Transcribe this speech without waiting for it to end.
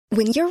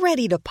When you're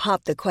ready to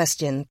pop the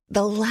question,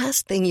 the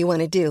last thing you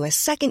want to do is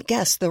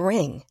second-guess the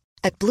ring.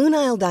 At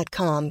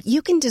BlueNile.com,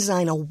 you can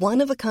design a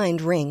one-of-a-kind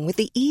ring with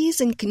the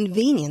ease and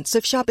convenience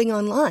of shopping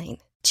online.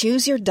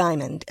 Choose your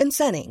diamond and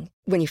setting.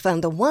 When you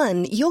find the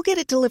one, you'll get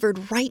it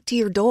delivered right to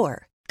your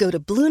door. Go to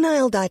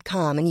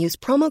BlueNile.com and use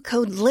promo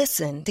code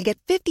LISTEN to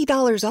get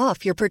 $50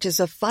 off your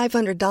purchase of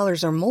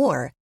 $500 or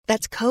more.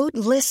 That's code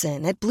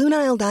LISTEN at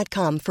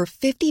BlueNile.com for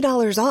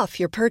 $50 off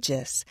your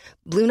purchase.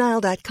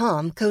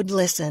 BlueNile.com, code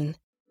LISTEN.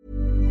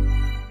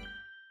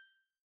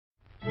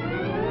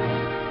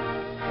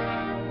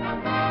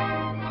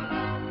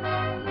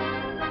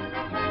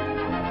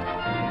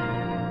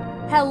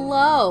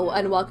 Hello,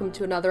 and welcome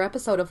to another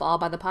episode of All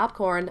by the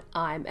Popcorn.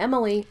 I'm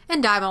Emily.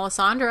 And I'm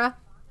Alessandra.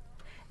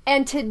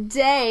 And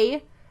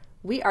today,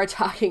 we are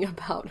talking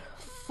about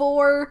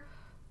four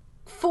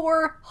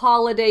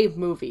holiday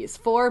movies.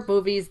 4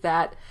 movies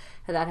that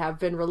have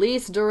been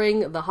released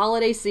during the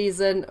holiday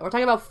season. We're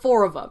talking about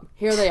 4 of them.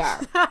 Here they are.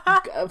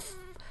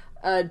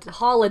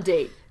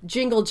 Holiday,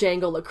 Jingle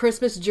Jangle, A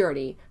Christmas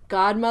Journey,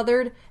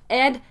 Godmothered,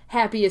 and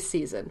Happiest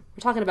Season.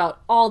 We're talking about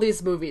all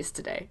these movies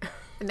today.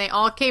 And they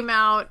all came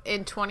out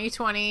in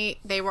 2020.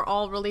 They were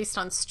all released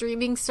on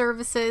streaming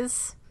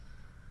services.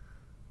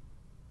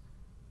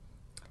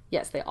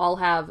 Yes, they all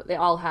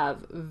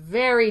have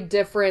very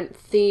different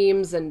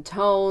themes and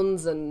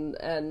tones,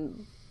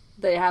 and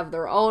they have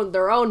their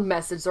own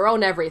message, their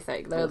own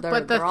everything.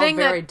 But the thing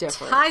that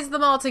ties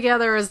them all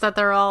together is that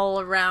they're all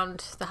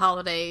around the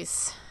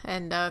holidays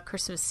and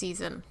Christmas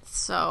season.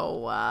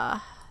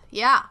 So,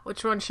 yeah,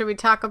 which one should we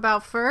talk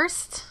about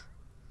first?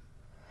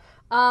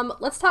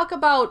 Let's talk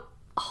about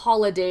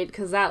Holiday,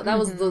 because that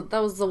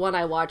was the one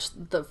I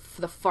watched the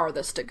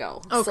farthest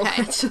ago. Okay, so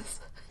let's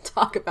just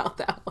talk about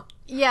that one.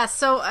 Yeah,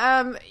 so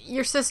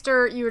you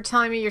were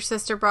telling me your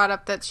sister brought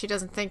up that she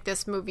doesn't think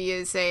this movie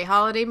is a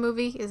holiday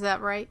movie. Is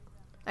that right?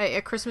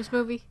 A Christmas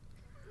movie?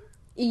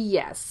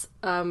 Yes.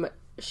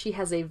 She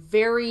has a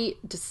very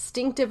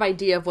distinctive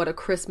idea of what a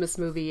Christmas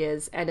movie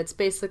is, and it's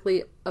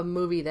basically a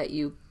movie that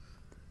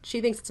she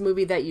thinks it's a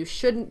movie that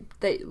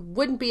that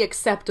wouldn't be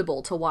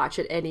acceptable to watch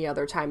at any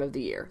other time of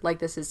the year. Like,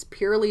 this is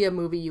purely a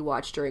movie you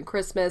watch during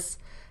Christmas,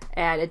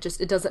 and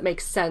it doesn't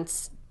make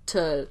sense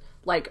to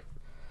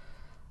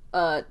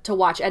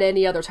watch at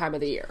any other time of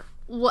the year.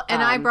 Well,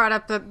 and I brought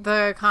up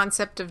the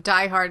concept of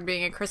Die Hard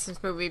being a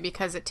Christmas movie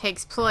because it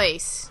takes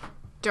place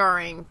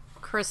during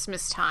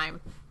Christmas time.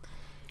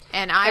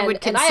 And I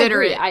would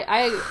consider it.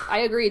 I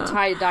agree.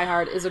 Die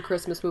Hard is a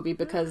Christmas movie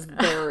because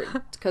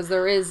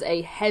there is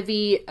a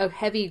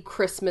heavy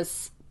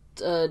Christmas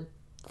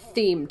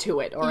theme to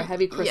it, or a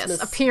heavy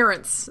Christmas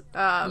appearance.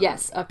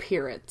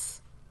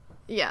 Appearance.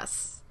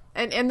 Yes,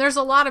 and there's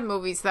a lot of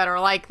movies that are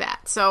like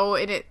that. So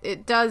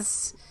it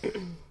does,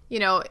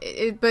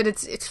 but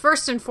it's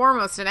first and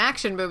foremost an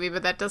action movie,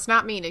 but that does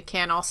not mean it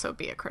can also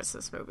be a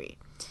Christmas movie.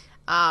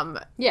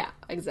 Yeah,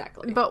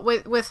 exactly. But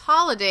with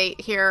Holiday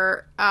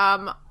here,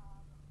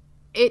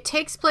 it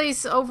takes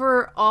place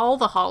over all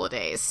the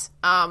holidays,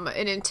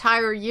 an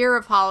entire year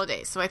of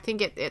holidays. So I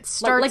think it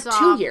starts like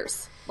 2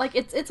 years. Like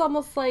it's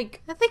almost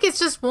like, I think it's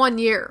just 1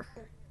 year.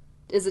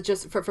 Is it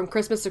just from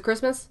Christmas to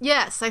Christmas?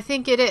 Yes, I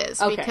think it is.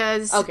 Okay.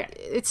 Because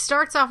it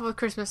starts off with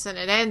Christmas and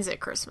it ends at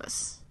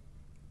Christmas.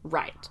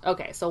 Right.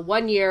 Okay. So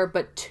 1 year,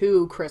 but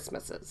 2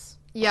 Christmases.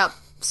 Yep.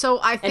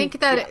 So I think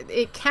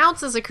it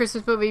counts as a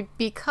Christmas movie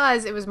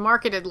because it was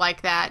marketed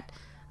like that.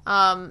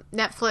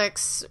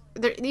 Netflix,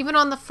 even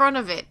on the front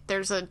of it,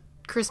 there's a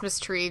Christmas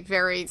tree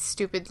very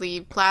stupidly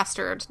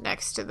plastered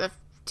next to the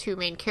 2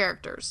 main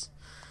characters.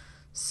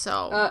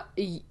 So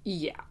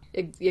yeah,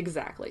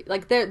 exactly.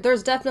 Like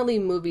there's definitely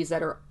movies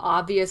that are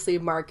obviously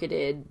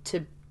marketed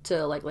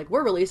to like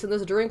we're releasing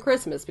this during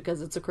Christmas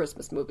because it's a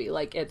Christmas movie.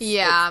 Like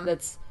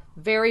it's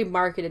very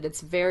marketed.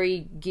 It's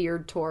very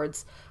geared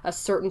towards a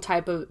certain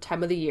time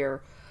of the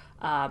year.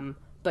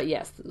 But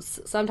yes,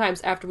 sometimes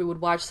after we would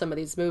watch some of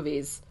these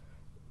movies,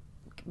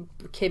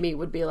 Kimmy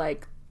would be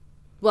like,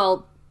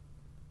 well,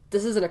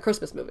 this isn't a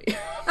Christmas movie.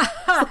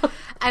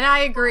 And I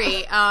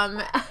agree.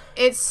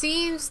 It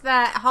seems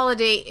that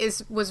Holiday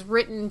was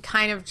written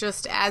kind of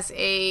just as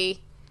a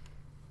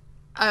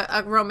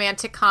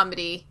romantic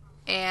comedy,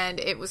 and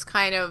it was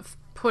kind of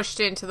pushed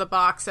into the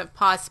box of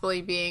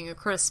possibly being a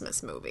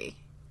Christmas movie.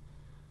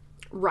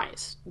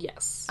 Right.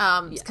 Yes.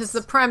 Because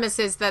the premise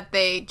is that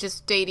they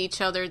just date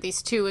each other.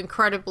 These 2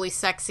 incredibly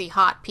sexy,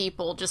 hot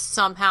people just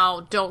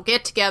somehow don't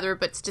get together,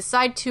 but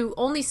decide to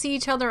only see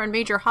each other on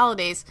major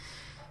holidays,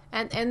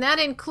 and that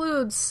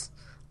includes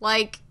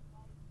like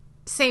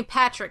St.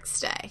 Patrick's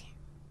Day.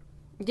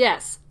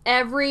 Yes,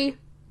 every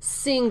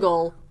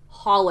single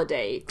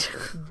holiday,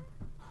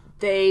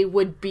 they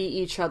would be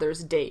each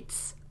other's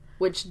dates,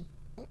 which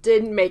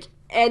didn't make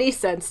any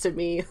sense to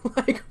me,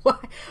 like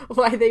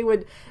why they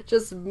would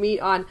just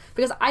meet on,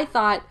 because I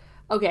thought,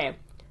 okay,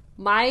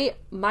 my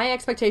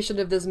expectation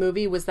of this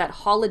movie was that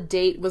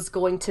Holiday was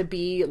going to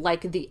be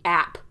like the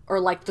app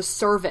or like the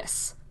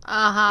service,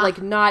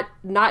 like not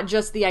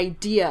just the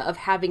idea of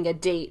having a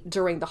date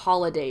during the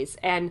holidays,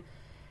 and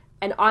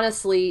And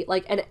honestly,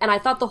 like, and I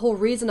thought the whole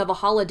reason of a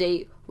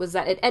holiday was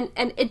that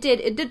it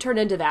did turn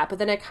into that, but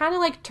then it kind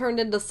of like turned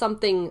into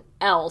something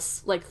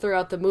else like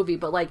throughout the movie.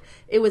 But like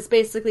it was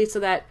basically so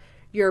that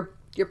your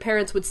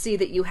parents would see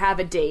that you have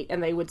a date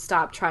and they would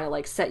stop trying to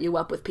like set you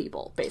up with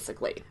people,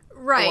 basically.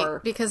 Right,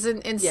 because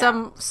in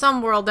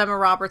some world, Emma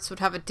Roberts would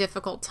have a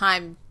difficult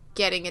time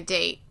getting a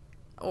date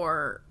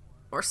or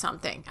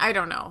something. I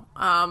don't know.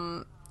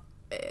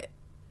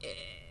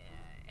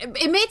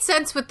 It made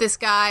sense with this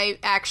guy,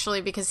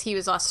 actually, because he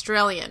was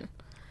Australian.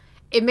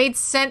 It made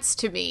sense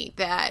to me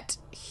that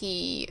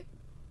he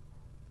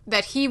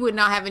would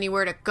not have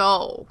anywhere to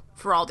go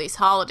for all these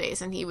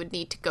holidays, and he would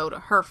need to go to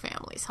her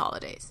family's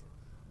holidays.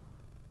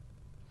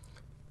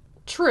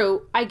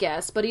 True, I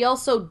guess, but he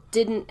also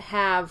didn't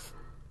have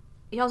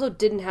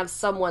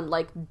someone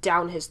like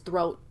down his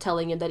throat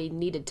telling him that he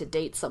needed to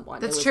date someone.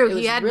 That's true.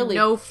 He had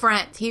no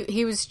friends.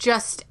 He was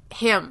just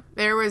him.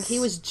 He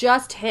was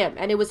just him,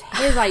 and it was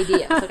his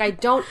ideas. Like, I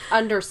don't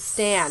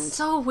understand.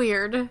 So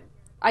weird.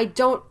 I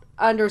don't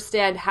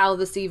understand how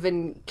this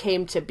even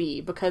came to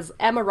be, because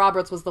Emma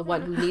Roberts was the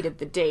one who needed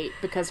the date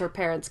because her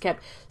parents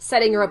kept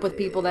setting her up with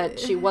people that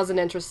she wasn't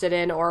interested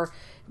in or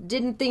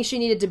didn't think she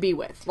needed to be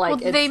with. Like,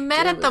 well, they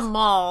met at the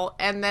mall,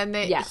 and then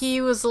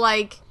he was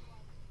like,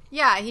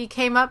 yeah, he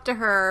came up to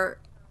her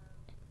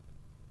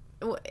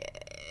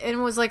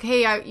and was like,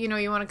 hey,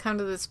 you want to come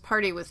to this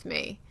party with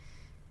me?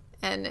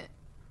 And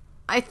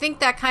I think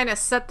that kind of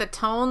set the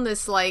tone,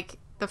 this, like,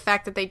 the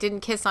fact that they didn't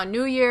kiss on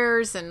New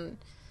Year's and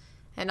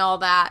all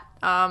that.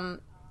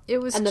 It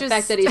was and the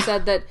fact that he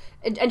said that,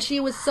 and she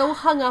was so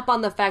hung up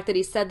on the fact that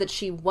he said that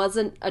she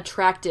wasn't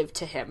attractive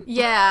to him.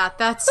 Yeah,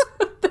 that's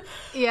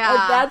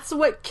that's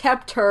what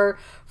kept her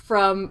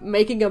from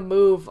making a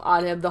move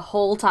on him the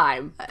whole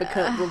time,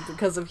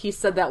 because of he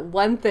said that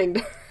one thing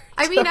to her.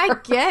 I mean, I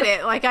get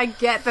it. Like, I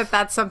get that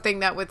that's something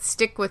that would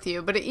stick with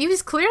you, but he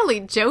was clearly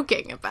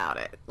joking about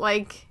it.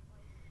 Like,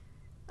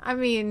 I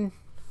mean,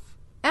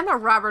 Emma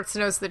Roberts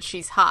knows that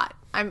she's hot.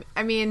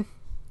 I mean,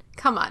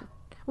 come on.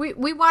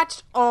 We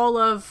watched all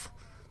of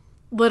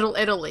Little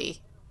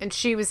Italy, and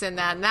she was in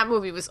that, and that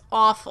movie was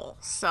awful.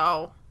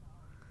 So,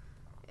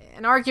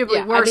 and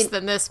arguably worse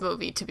than this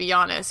movie, to be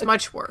honest.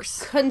 Much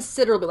worse.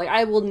 Considerably. Like,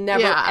 I will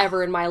never,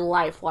 ever in my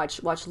life watch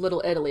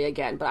Little Italy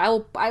again, but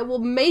I will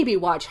maybe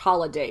watch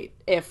Holiday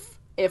if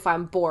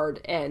I'm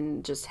bored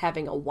and just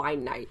having a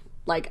wine night.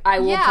 Like, I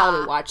will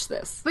probably watch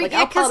this. But like,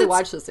 I'll probably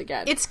watch this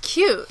again. It's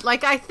cute.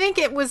 Like, I think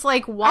it was,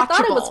 like, watchable. I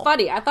thought it was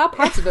funny. I thought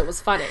parts of it was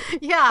funny.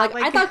 Yeah. Like,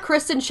 I thought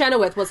Kristen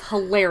Chenoweth was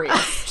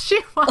hilarious. She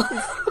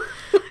was.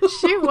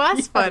 She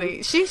was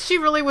funny. She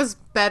really was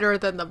better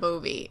than the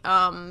movie.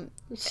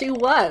 She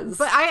was.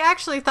 But I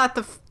actually thought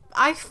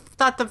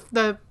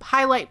the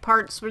highlight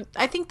parts were,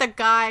 I think the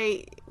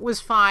guy was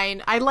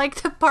fine. I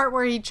liked the part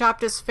where he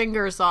chopped his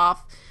fingers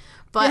off.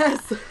 But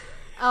yes.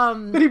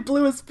 But he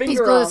blew his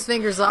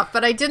fingers off.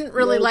 But I didn't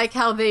really like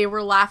how they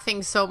were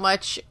laughing so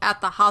much at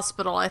the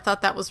hospital. I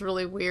thought that was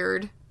really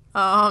weird.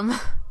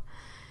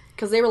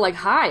 Because they were, like,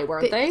 high,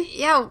 weren't they?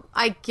 Yeah,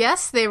 I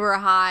guess they were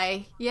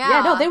high. Yeah.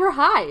 Yeah, no, they were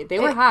high. They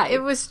were high.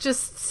 It was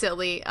just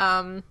silly.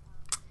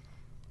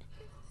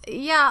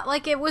 Yeah,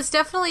 like, it was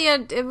definitely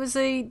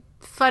a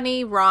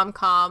funny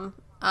rom-com.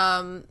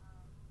 And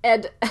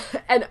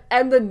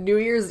the New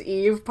Year's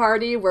Eve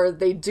party where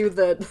they do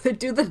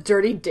the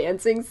dirty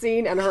dancing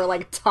scene and her,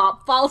 like,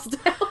 top falls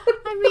down.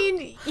 I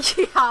mean,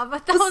 yeah,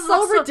 but that was so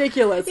also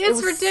ridiculous.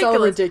 It's ridiculous.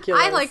 So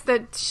ridiculous. I like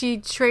that she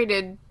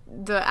traded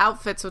the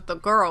outfits with the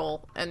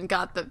girl and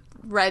got the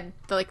red,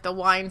 like, the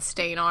wine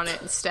stain on it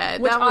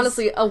instead. Which,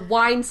 honestly, a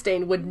wine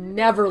stain would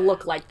never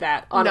look like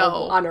that on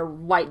a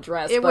white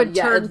dress. It would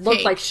turn it looked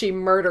pink. Like she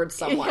murdered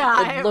someone.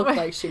 Yeah, it looked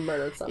like she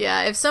murdered someone.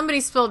 Yeah, if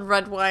somebody spilled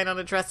red wine on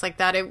a dress like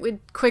that, it would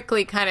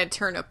quickly kind of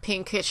turn a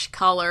pinkish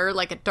color,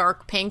 like a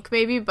dark pink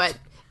maybe, but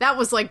that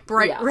was, like,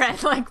 bright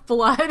red, like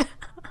blood.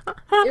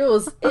 It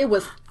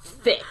was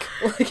thick.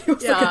 Like, it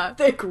was like a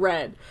thick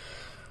red.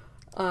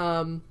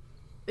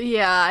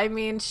 Yeah, I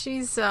mean,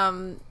 she's,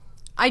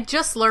 I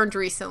just learned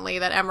recently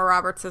that Emma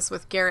Roberts is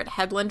with Garrett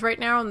Hedlund right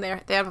now, and they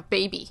have a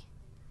baby.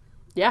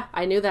 Yeah,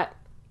 I knew that.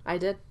 I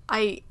did.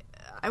 I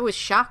was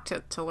shocked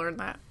to learn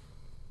that.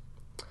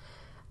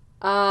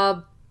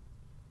 I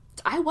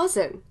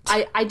wasn't.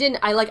 I didn't.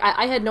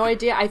 I had no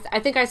idea. I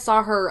think I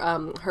saw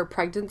her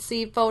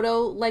pregnancy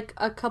photo like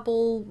a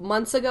couple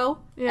months ago,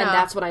 and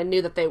that's when I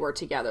knew that they were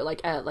together.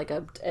 Like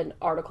an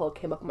article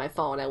came up on my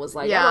phone. I was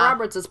like, Emma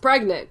Roberts is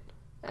pregnant,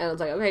 and I was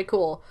like, okay,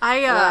 cool.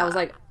 I was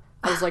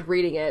like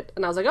reading it,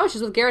 and I was like, oh,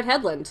 she's with Garrett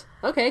Hedlund.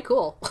 Okay,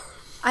 cool.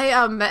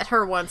 I met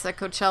her once at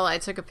Coachella. I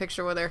took a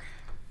picture with her.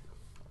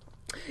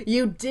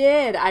 You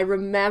did. I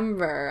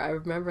remember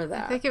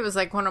that. I think it was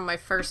like one of my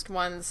first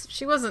ones.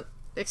 She wasn't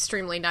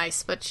extremely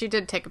nice, but she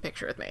did take a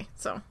picture with me,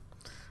 so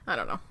I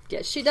don't know.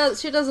 Yeah, she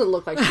doesn't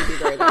look like she'd be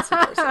very nice in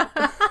person.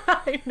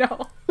 I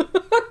know.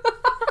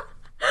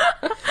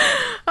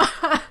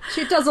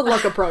 She doesn't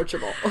look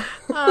approachable.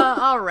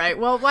 All right.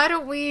 Well, why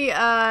don't we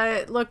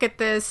look at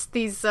these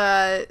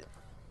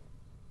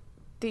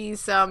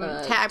these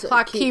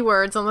plot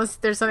keywords, unless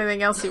there's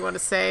anything else you want to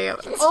say.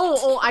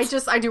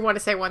 I do want to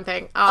say one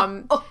thing.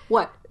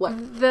 What?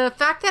 The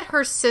fact that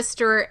her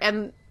sister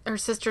and her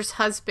sister's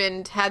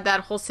husband had that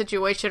whole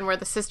situation where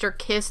the sister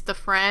kissed the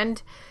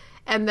friend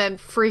and then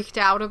freaked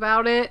out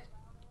about it,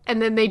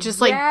 and then they just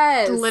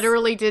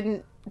literally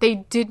did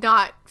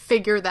not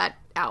figure that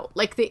out.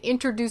 Like, they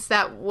introduced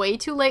that way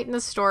too late in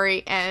the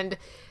story, and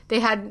they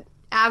had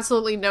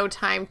absolutely no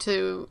time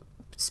to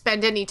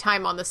spend any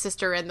time on the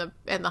sister and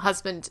the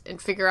husband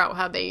and figure out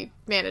how they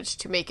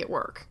managed to make it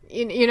work.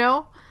 You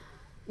know?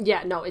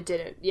 Yeah, no, it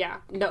didn't. Yeah,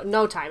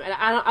 no time. And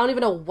I don't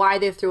even know why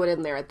they threw it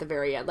in there at the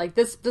very end. Like,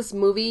 this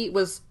movie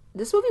was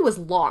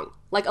long.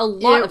 Like, a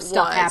lot of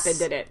stuff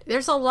happened in it.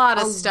 There's a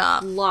lot of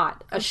stuff. A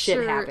lot of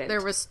shit happened.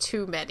 There was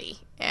too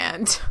many,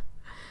 and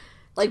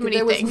like,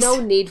 there was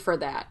no need for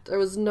that. There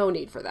was no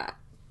need for that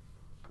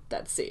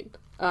scene.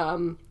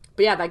 But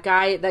yeah, that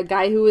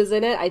guy who was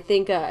in it, I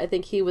think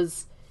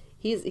he's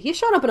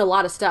shown up in a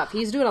lot of stuff.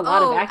 He's doing a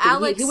lot of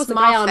acting. He was the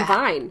guy on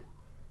Vine.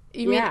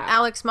 You mean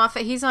Alex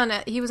Moffat? He was on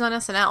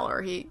SNL,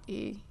 or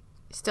he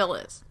still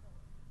is.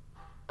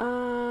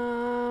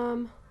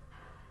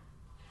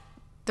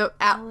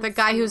 The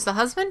guy who's the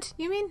husband,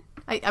 you mean?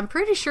 I'm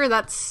pretty sure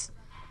that's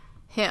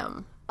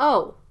him.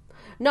 Oh.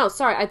 No,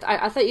 sorry.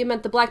 I thought you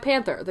meant the Black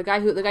Panther. The guy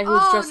who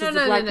was dressed as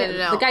the Black Panther.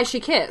 No. The guy she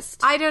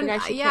kissed. I don't.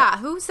 Yeah,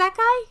 who's that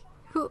guy?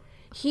 Who?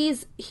 He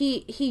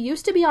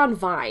used to be on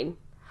Vine.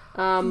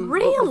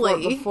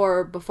 Really?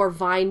 Before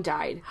Vine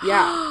died.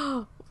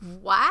 Yeah.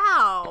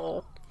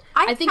 Wow.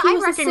 I think I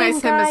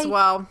recognize him as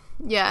well.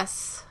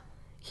 Yes.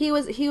 He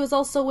was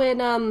also in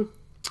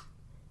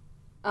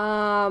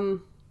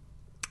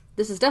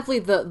this is definitely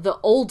the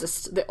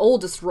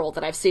oldest role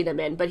that I've seen him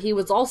in, but he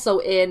was also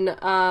in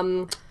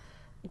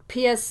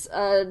P.S.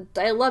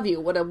 I Love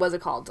You. What was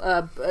it called?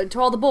 To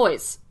All the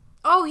Boys.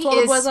 Oh, he is. To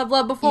All the Boys I've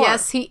Loved Before.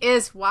 Yes, he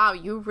is. Wow,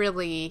 you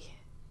really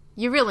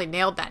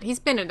nailed that. He's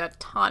been in a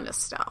ton of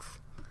stuff.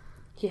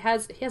 He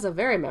has a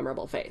very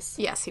memorable face.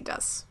 Yes, he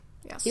does.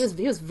 Yes. He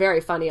was very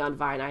funny on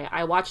Vine.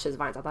 I watched his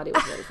Vines. I thought he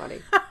was very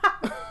funny.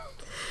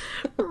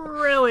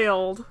 Really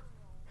old.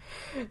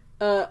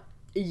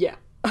 Yeah.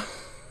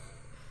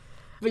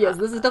 But yes,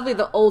 this is definitely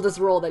the oldest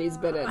role that he's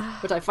been in,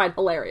 which I find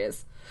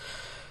hilarious.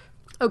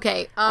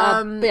 Okay.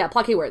 But yeah,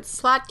 plot keywords.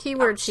 Plot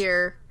keywords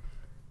here.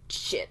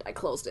 Shit, I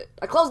closed it.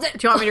 Do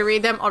you want me to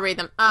read them? I'll read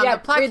them. Yeah,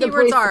 the plot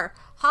keywords are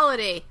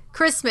holiday,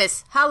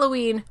 Christmas,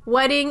 Halloween,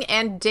 wedding,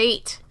 and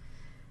date.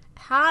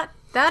 That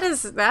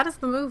is the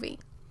movie.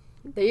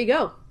 There you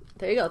go.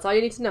 That's all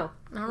you need to know.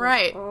 All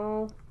right.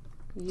 All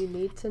you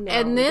need to know.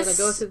 And this... We're going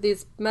to go through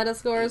these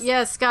Metascores?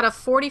 Yes, got a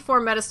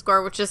 44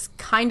 Metascore, which is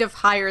kind of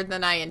higher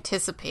than I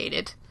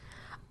anticipated.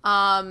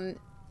 And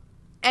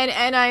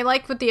I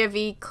like what the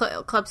AV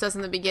Club says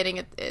in the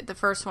beginning. The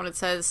first one, it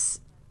says,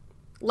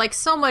 like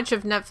so much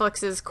of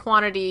Netflix's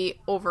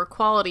quantity over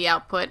quality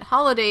output,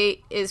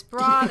 Holiday is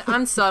broad,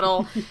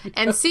 unsubtle,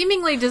 and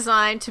seemingly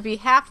designed to be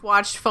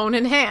half-watched phone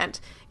in hand.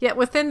 Yet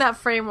within that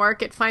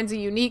framework, it finds a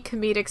unique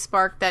comedic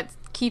spark that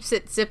keeps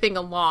it zipping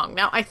along.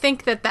 Now, I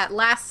think that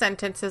last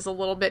sentence is a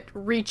little bit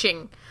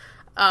reaching,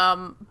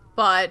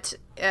 but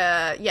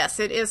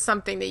yes, it is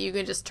something that you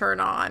can just turn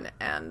on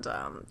and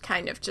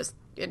kind of just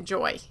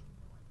enjoy.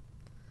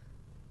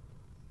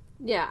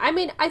 Yeah, I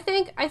mean, I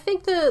think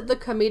the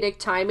comedic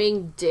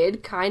timing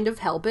did kind of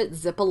help it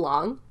zip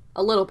along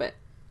a little bit.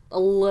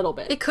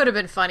 It could have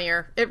been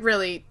funnier. It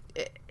really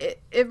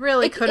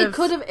could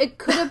have. It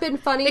could have been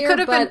funnier. It could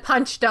have been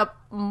punched up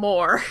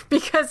more,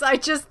 because I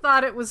just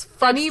thought it was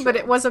funny, but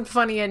it wasn't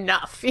funny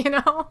enough. You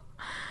know.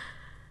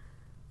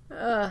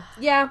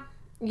 Yeah.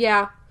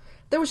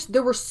 There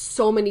were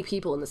so many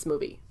people in this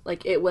movie.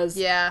 Like, it was.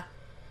 Yeah,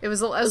 it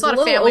was a lot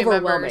of family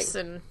members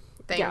and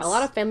things. Yeah, a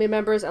lot of family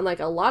members and like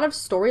a lot of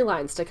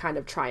storylines to kind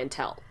of try and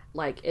tell.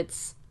 Like,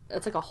 it's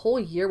like a whole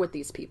year with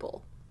these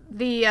people.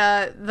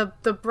 The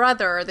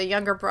brother, the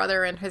younger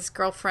brother, and his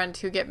girlfriend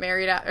who get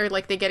married or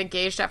like they get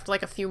engaged after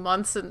like a few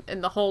months,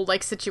 and the whole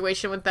like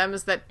situation with them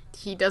is that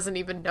he doesn't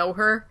even know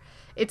her.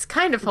 It's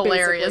kind of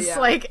hilarious. Yeah.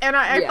 Like, and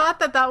I thought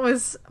that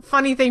was a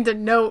funny thing to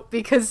note,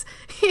 because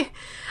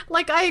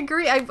like, I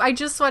agree. I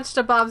just watched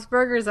a Bob's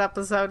Burgers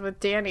episode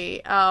with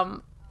Danny,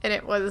 and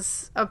it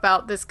was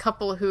about this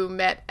couple who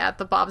met at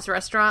the Bob's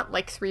restaurant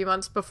like 3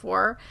 months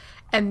before,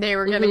 and they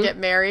were going to get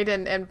married,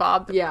 and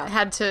Bob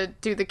had to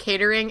do the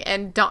catering,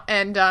 and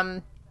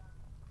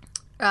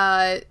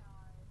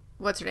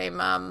what's her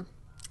name?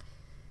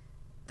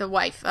 The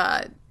wife,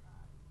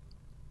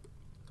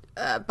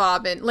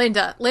 Bob and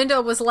Linda.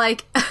 Linda was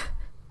like,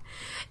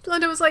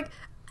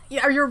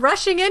 are you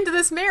rushing into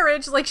this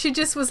marriage? Like, she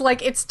just was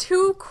like, it's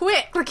too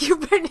quick. Like,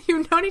 you've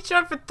known each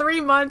other for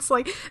 3 months.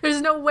 Like, there's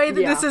no way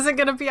that this isn't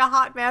going to be a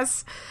hot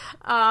mess.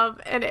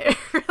 And it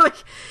really,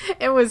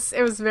 it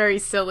was very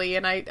silly.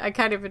 And I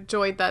kind of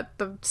enjoyed that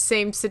the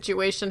same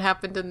situation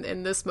happened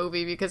in this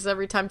movie, because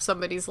every time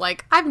somebody's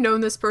like, I've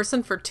known this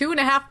person for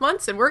 2.5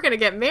 months and we're going to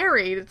get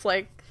married, it's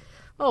like,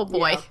 oh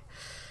boy.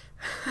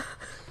 Yeah.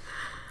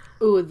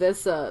 Ooh,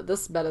 this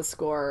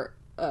Metascore,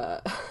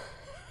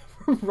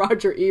 from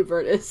Roger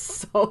Ebert is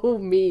so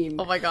mean.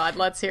 Oh my god,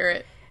 let's hear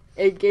it.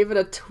 It gave it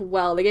a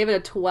 12. They gave it a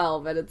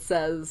 12, and it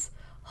says,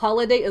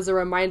 "Holiday is a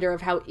reminder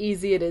of how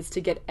easy it is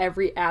to get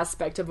every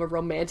aspect of a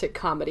romantic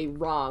comedy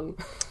wrong."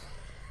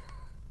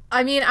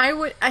 I mean,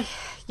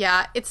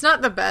 yeah, it's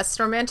not the best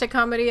romantic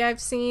comedy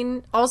I've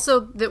seen.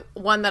 Also, the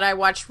one that I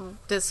watched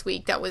this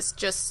week that was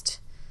just,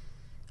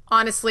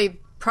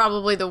 honestly,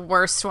 probably the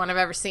worst one I've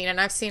ever seen,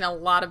 and I've seen a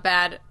lot of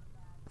bad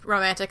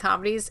romantic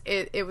comedies.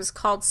 It was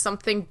called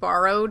Something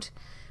Borrowed,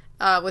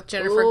 with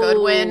Jennifer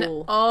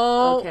Goodwin.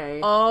 Oh,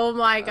 okay. Oh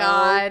my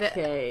god.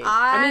 Okay.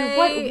 I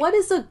mean, what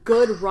is a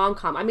good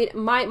rom-com? I mean,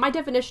 my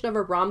definition of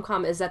a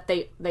rom-com is that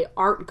they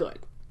aren't good.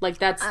 Like,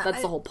 that's the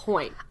whole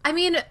point. I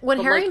mean,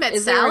 When Harry Met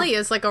Sally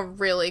is, like, a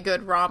really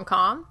good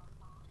rom-com.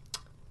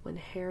 When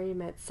Harry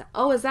Met Sally...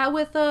 Oh, is that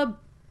with, is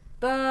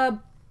that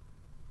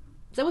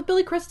with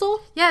Billy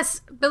Crystal? Yes,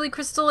 Billy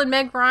Crystal and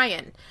Meg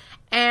Ryan.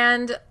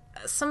 And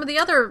some of the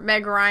other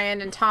Meg Ryan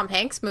and Tom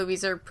Hanks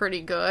movies are pretty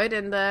good.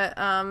 And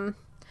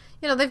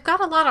they've got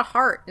a lot of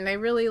heart. And they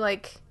really,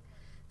 like,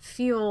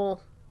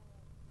 feel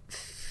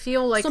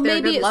like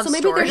they're good love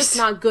stories. So maybe they're just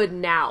not good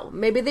now.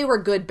 Maybe they were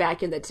good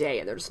back in the day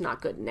and they're just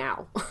not good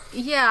now.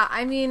 Yeah,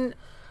 I mean,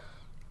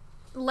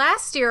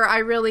 last year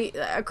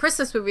a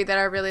Christmas movie that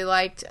I really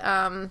liked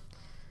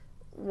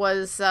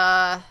was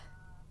what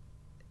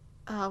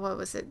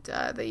was it?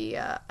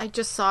 I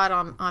just saw it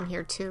on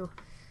here too.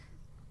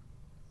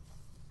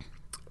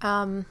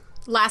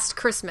 Last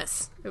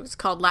Christmas. It was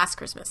called Last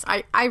Christmas.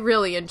 I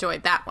really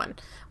enjoyed that one.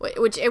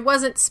 Which it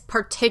wasn't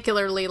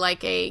particularly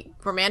like a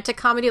romantic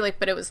comedy,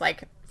 but it was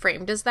like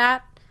framed as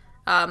that.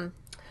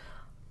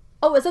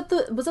 Was that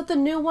the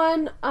new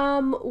one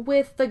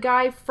with the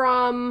guy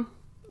from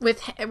with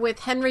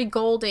Henry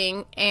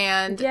Golding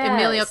and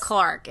Emilia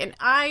Clarke? And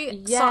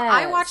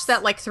I watched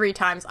that like 3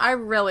 times. I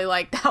really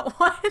liked that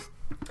one.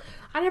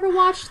 I never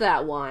watched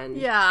that one.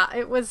 Yeah,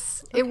 it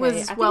was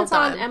well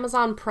done. On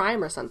Amazon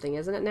Prime or something,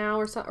 isn't it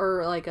now,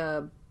 or like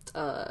a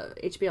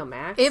HBO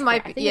Max? It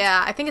might be.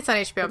 I think it's on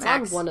HBO Max.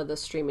 It's on one of the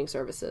streaming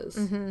services.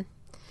 Mm-hmm.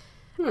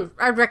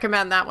 I'd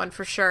recommend that one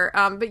for sure.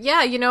 But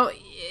yeah,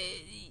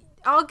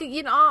 I'll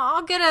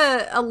get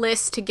a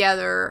list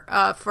together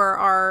for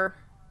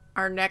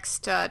our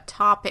next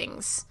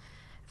toppings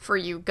for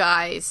you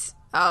guys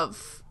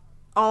of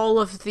all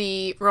of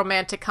the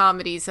romantic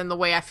comedies and the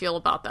way I feel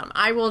about them.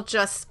 I will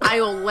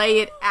lay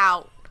it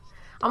out.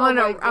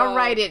 I'll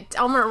write it.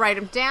 I'm gonna write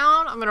them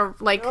down. I'm gonna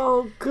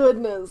Oh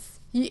goodness.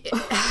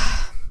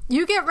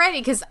 You get ready,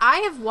 because I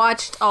have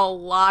watched a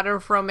lot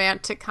of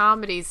romantic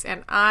comedies,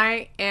 and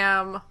I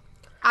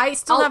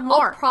still have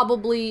more.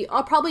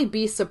 I'll probably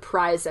be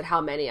surprised at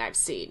how many I've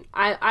seen.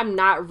 I'm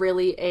not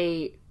really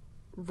a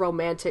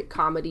romantic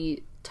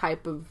comedy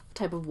type of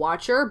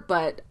watcher,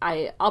 but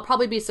I'll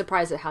probably be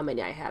surprised at how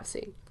many I have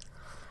seen.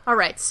 All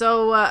right,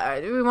 so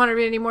do we want to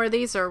read any more of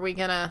these, or are we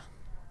gonna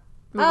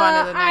move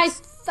on to the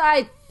next?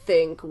 I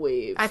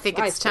think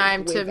it's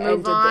time to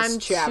move on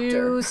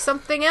to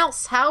something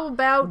else. How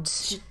about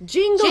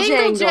Jingle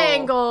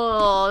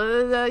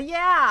Jangle?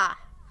 Yeah.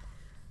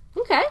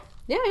 Okay.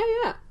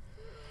 Yeah.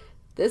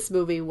 This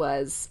movie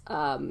was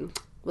long.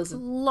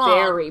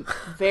 very,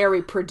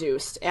 very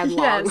produced and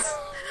long.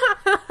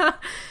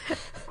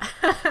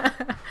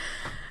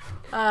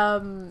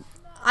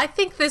 I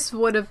think this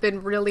would have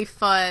been really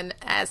fun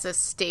as a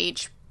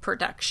stage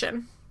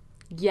production.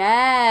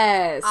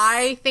 Yes.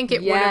 I think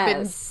it would have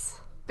been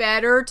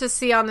better to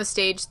see on the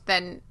stage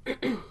than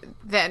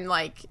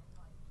like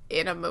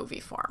in a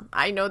movie form.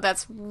 I know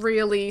that's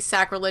really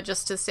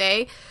sacrilegious to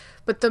say,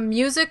 but the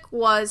music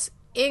was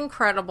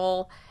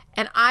incredible,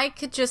 and I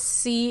could just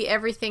see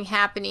everything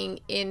happening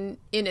in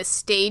a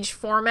stage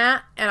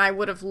format, and I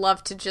would have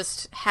loved to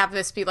just have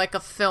this be like a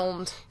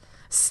filmed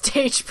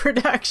stage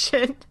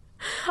production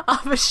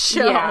of a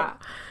show. Yeah.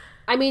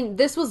 I mean,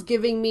 this was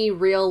giving me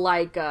real,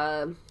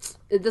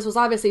 this was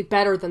obviously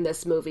better than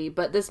this movie,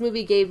 but this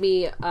movie gave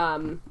me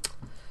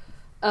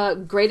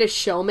Greatest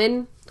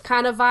Showman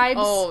kind of vibes.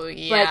 Oh,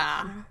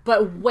 yeah.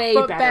 But way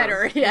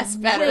better. Yes,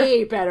 better.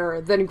 Way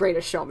better than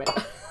Greatest Showman.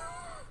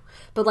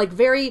 But,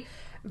 very,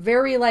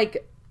 very,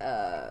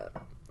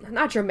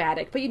 not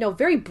dramatic, but,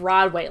 very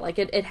Broadway.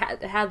 It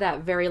had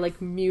that very,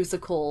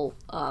 musical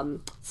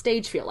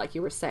stage feel, like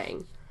you were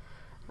saying.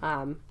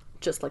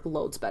 Just,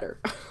 loads better.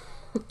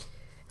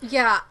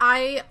 Yeah,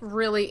 I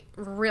really,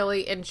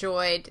 really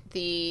enjoyed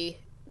the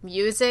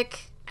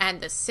music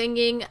and the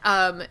singing.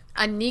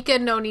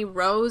 Anika Noni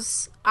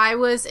Rose, I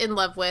was in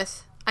love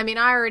with. I mean,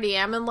 I already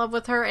am in love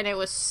with her, and it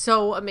was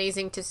so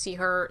amazing to see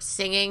her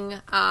singing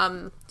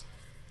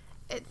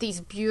these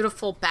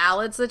beautiful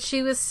ballads that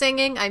she was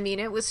singing. I mean,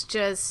 it was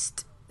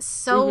just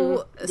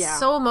so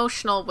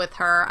emotional with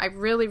her. I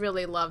really,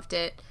 really loved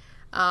it.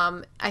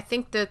 I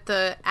think that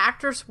the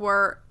actors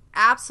were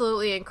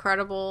absolutely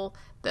incredible.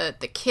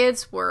 The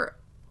kids were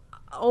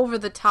over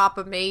the top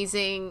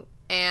amazing,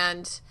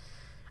 and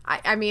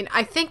I mean,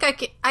 I think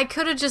I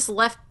could have just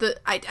left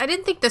I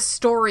didn't think the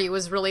story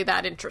was really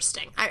that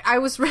interesting. I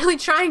was really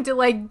trying to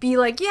like be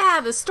like,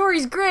 yeah, the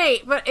story's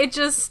great, but it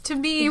just to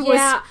me was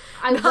not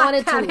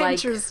that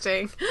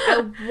interesting.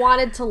 I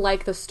wanted to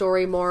like the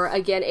story more.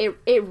 Again,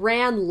 it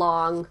ran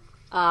long.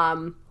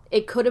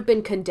 It could have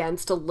been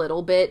condensed a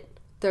little bit.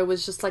 There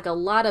was just like a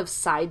lot of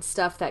side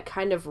stuff that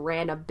kind of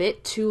ran a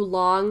bit too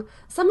long.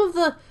 Some of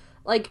the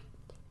like.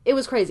 It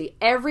was crazy.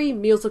 Every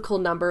musical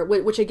number,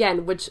 which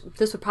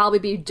this would probably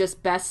be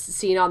just best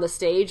seen on the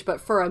stage, but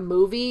for a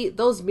movie,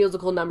 those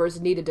musical numbers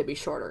needed to be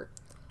shorter.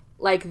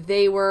 Like,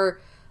 they were,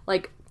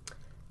 like,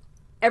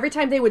 every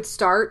time they would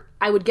start,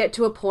 I would get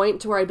to a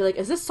point to where I'd be like,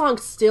 is this song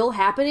still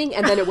happening?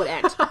 And then it would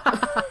end.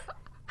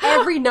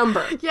 Every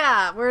number.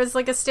 Yeah, whereas,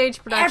 like, a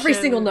stage production. Every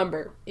single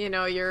number. You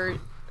know, you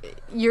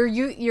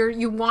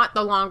want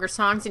the longer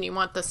songs and you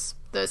want the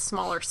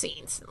smaller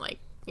scenes. Like,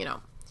 you know,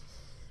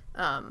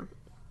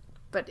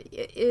 but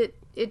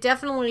it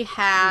definitely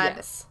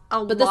had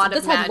a lot of magic.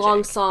 This had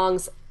long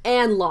songs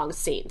and long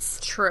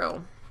scenes.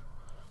 True.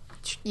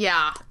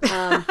 Yeah.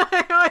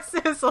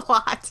 It was a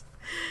lot.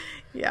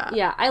 Yeah.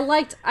 Yeah, I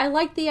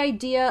liked the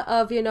idea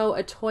of, you know,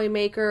 a toy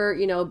maker,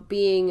 you know,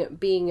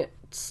 being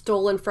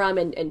stolen from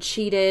and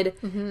cheated.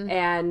 Mm-hmm.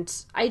 And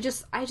I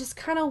just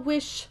kind of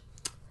wish,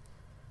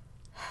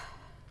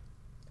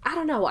 I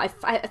don't know, I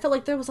felt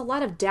like there was a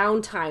lot of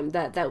downtime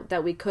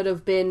that we could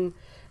have been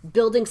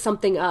building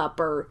something up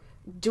or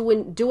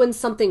doing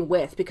something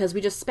with, because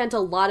we just spent a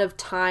lot of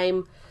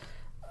time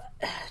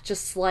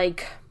just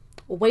like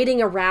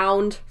waiting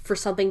around for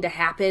something to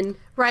happen.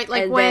 Right,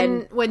 like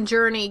when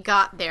Journey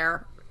got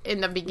there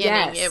in the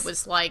beginning, It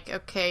was like,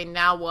 okay,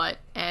 now what?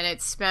 And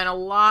it spent a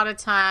lot of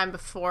time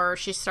before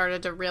she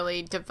started to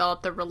really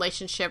develop the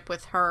relationship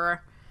with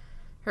her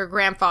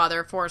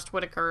grandfather, Forrest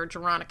Whitaker,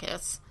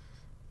 Geronicus.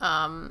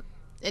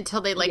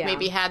 Until they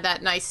maybe had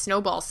that nice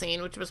snowball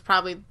scene, which was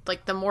probably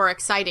like the more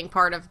exciting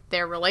part of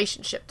their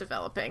relationship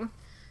developing.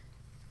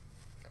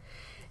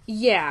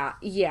 Yeah,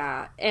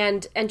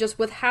 and just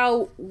with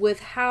how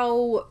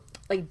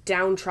like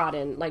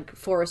downtrodden like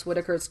Forrest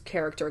Whitaker's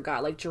character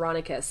got, like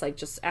Geronicus, like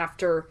just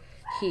after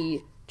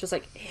he just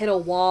like hit a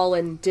wall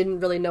and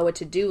didn't really know what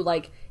to do,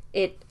 like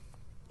it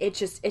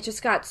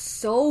just got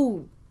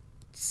so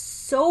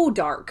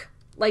dark,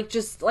 like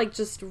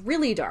just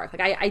really dark.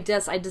 Like I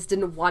just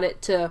didn't want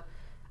it to.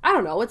 I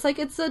don't know. It's like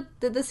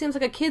this seems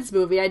like a kids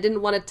movie. I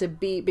didn't want it to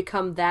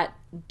become that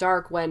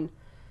dark when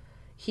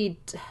he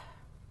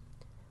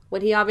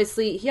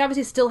obviously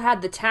still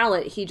had the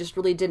talent. He just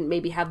really didn't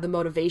maybe have the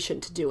motivation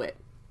to do it.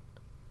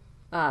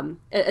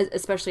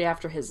 Especially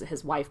after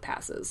his wife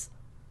passes,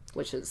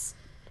 which is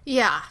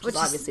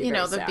obviously you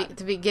know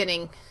the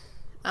beginning.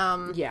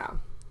 Yeah.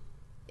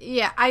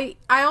 I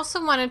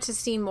also wanted to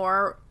see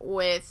more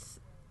with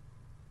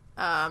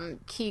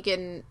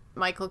Keegan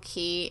Michael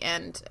Key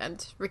and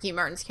Ricky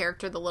Martin's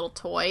character, the little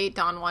toy,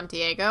 Don Juan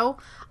Diego.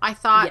 I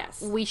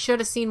thought we should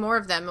have seen more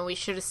of them, and we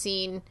should have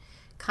seen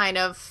kind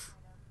of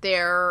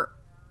their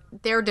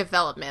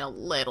development a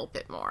little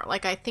bit more.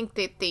 Like, I think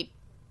that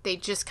they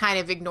just kind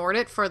of ignored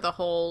it for the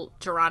whole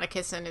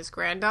Geronicus and his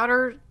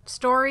granddaughter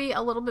story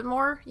a little bit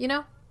more, you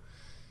know?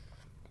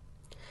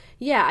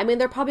 Yeah, I mean,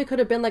 there probably could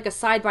have been like a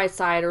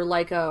side-by-side or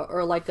like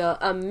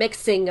a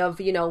mixing of,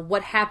 you know,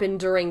 what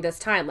happened during this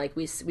time. Like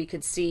we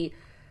could see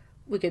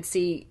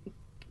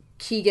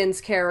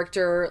Keegan's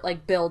character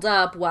like build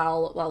up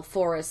while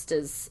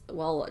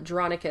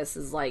Geronicus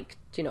is like,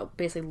 you know,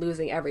 basically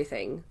losing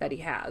everything that he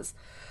has.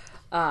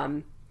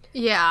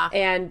 Yeah.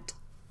 And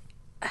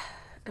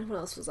what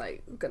else was I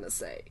gonna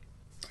say?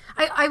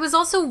 I was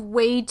also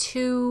way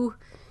too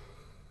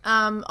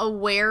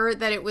aware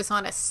that it was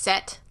on a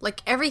set.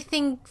 Like,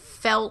 everything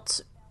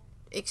felt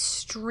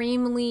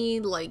extremely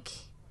like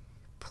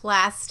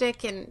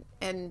plastic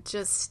and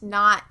just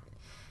not,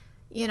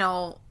 you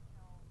know,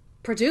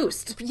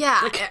 produced.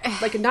 Yeah.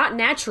 Like not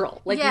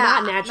natural. Like, yeah,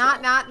 not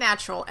natural. Not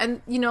natural.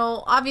 And, you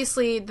know,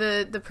 obviously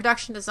the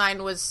production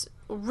design was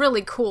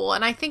really cool,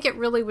 and I think it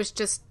really was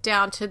just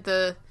down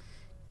to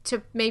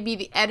maybe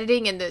the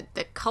editing and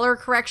the color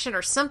correction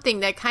or something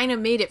that kind of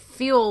made it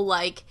feel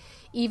like,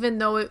 even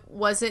though it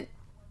wasn't,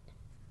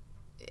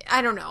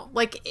 I don't know,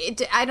 like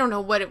I don't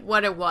know what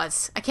it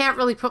was. I can't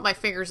really put my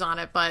fingers on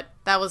it, but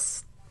that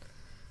was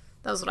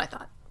what I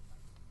thought.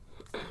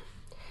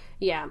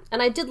 Yeah,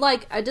 and I did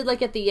like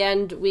at the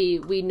end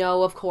we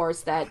know, of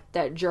course,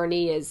 that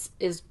Journey is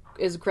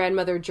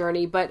grandmother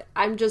Journey, but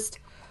I'm just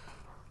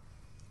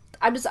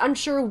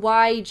unsure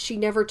why she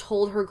never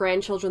told her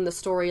grandchildren the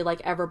story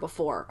like ever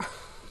before.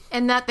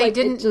 And that they like,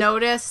 didn't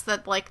notice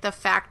that like the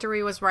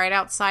factory was right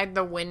outside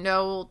the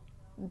window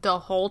the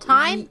whole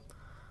time?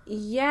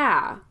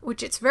 Yeah.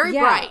 Which it's very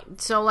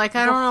bright. So like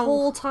I don't know the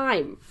whole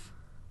time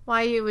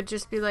why you would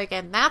just be like,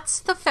 and that's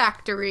the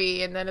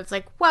factory, and then it's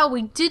like, well,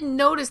 we didn't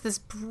notice this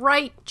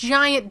bright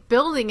giant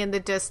building in the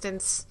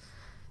distance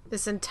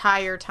this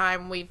entire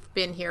time we've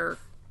been here,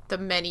 the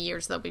many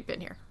years that we've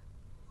been here.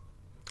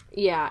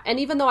 Yeah, and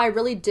even though I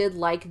really did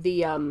like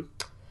the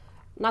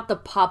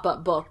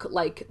pop-up book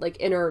like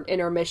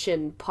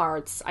intermission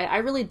parts. I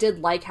really did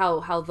like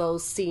how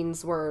those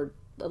scenes were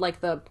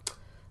like the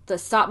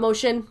stop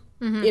motion,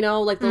 you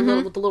know, like the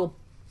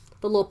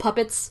little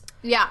puppets.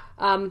 Yeah.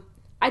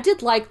 I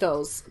did like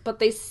those, but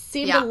they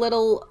seemed a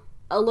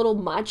little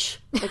much,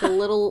 like a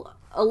little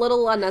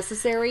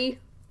unnecessary.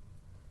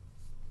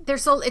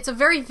 It's a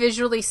very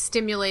visually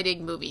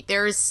stimulating movie.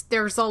 There's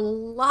a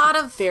lot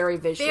of very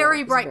visual,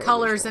 very bright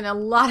colors, visual. And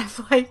a lot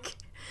of like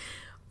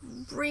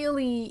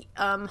really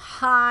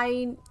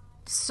high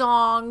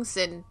songs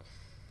and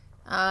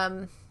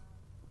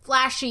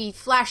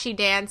flashy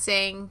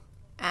dancing.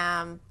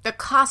 The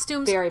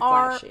costumes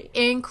are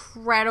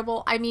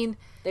incredible. I mean,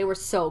 they were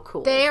so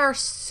cool. They are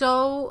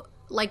so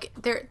like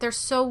they're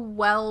so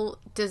well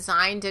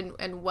designed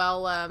and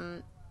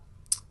well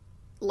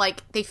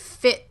like they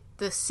fit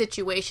the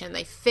situation.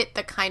 They fit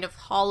the kind of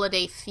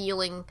holiday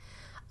feeling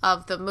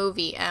of the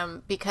movie.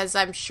 Because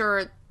I'm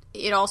sure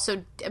it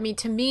also, I mean,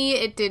 to me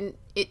it didn't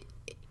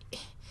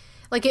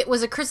like it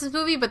was a Christmas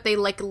movie, but they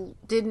like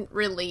didn't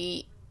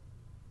really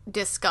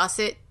discuss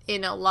it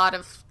in a lot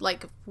of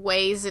like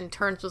ways in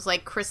terms of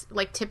like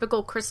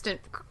typical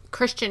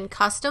Christian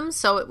customs.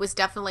 So it was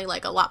definitely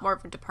like a lot more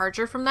of a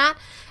departure from that.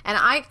 And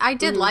I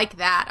did like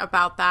that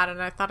about that.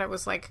 And I thought it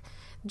was like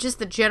just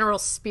the general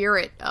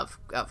spirit of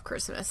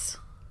Christmas.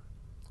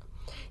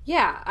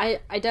 Yeah,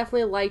 I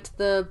definitely liked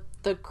the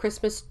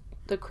Christmas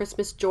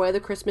joy, the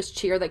Christmas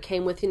cheer that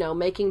came with, you know,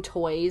 making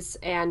toys.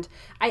 And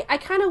I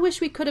kind of wish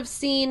we could have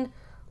seen,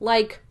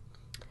 like,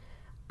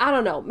 I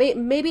don't know,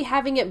 maybe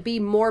having it be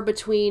more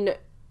between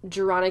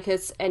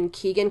Jeronicus and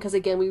Keegan, because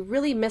again, we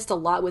really missed a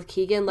lot with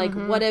Keegan. Like,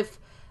 what if,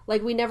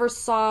 like, we never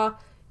saw,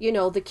 you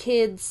know, the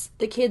kids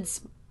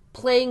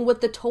playing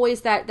with the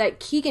toys that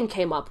Keegan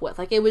came up with.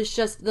 Like, it was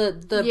just the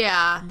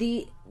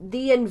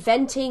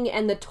inventing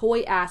and the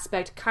toy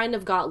aspect kind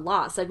of got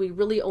lost. Like, we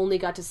really only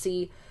got to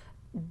see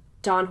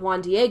Don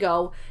Juan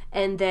Diego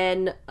and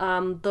then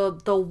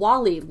the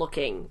Wally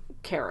looking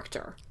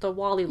character, the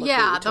Wally looking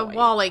toy. The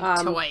Wally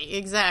toy,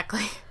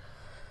 exactly.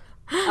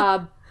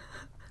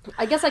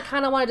 I guess I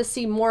kind of wanted to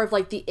see more of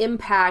like the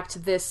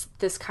impact this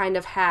kind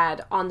of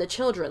had on the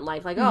children.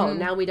 Like oh,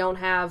 now we don't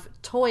have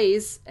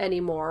toys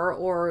anymore,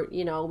 or,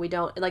 you know, we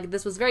don't, like,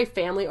 this was very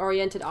family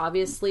oriented,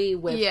 obviously,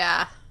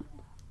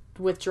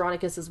 with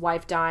Jeronicus's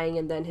wife dying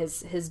and then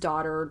his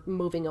daughter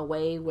moving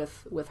away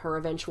with her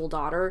eventual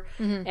daughter,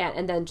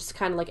 and then just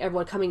kind of like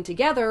everyone coming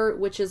together,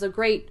 which is a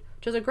great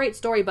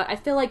story. But I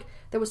feel like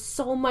there was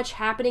so much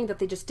happening that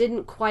they just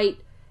didn't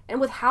quite. And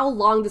with how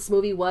long this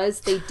movie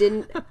was, they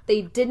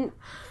didn't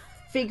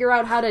figure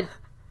out how to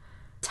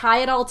tie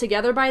it all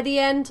together by the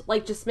end.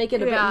 Like, just make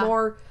it a bit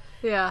more.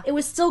 Yeah. It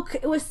was still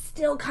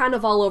kind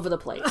of all over the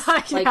place.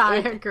 Like, I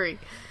agree.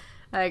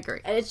 And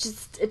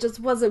it just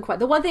wasn't quite.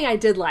 The one thing I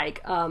did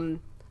like,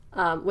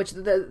 which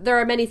there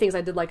are many things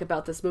I did like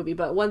about this movie,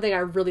 but one thing I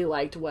really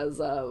liked was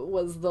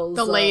those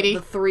the lady,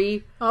 the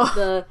three,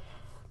 no,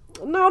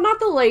 not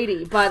the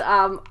lady, but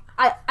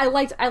I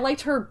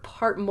liked her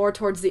part more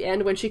towards the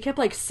end when she kept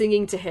like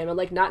singing to him and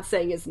like not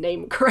saying his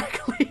name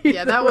correctly.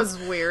 Yeah, that was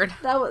weird.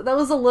 That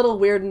was a little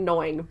weird and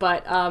annoying,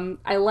 but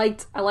I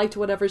liked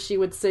whatever she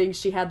would sing.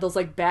 She had those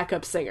like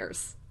backup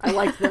singers. I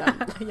liked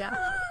them. Yeah,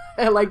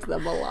 I liked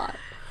them a lot.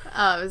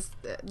 It was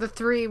the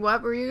three.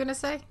 What were you gonna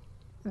say?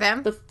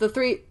 Them? The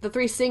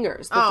three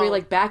singers. The three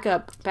like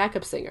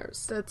backup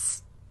singers.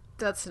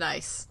 That's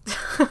nice.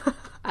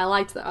 I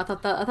liked them. I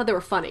thought they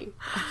were funny.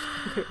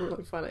 They were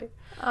really funny.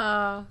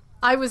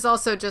 I was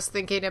also just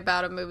thinking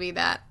about a movie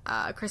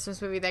a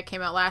Christmas movie that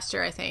came out last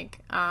year, I think,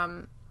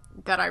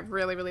 that I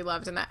really, really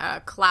loved, and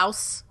that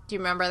Klaus. Do you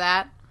remember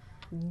that?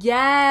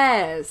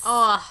 Yes.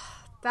 Oh,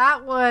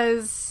 that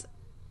was.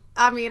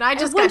 I mean, I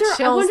just got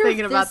chills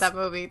thinking about that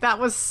movie. That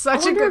was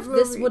such a good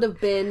movie. This would have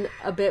been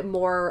a bit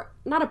more,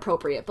 not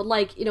appropriate, but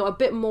like, you know, a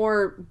bit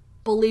more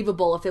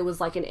believable if it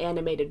was like an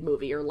animated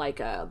movie or like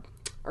a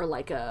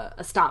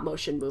stop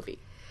motion movie.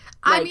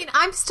 Like, I mean,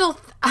 I'm still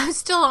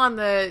on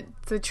the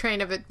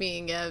train of it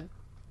being a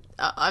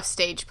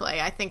stage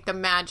play. I think the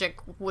magic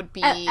would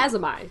be, as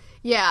am I.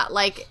 Yeah,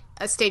 like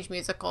a stage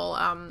musical.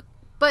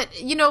 But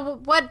you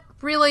know what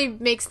really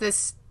makes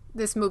this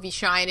movie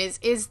shine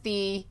is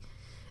the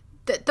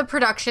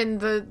production,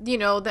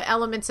 the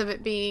elements of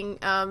it being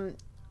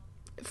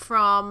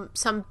from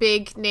some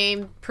big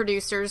name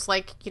producers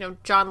like, you know,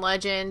 John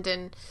Legend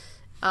and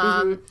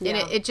and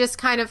it just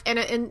kind of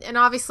and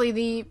obviously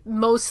the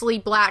mostly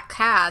black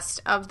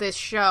cast of this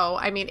show.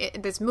 I mean,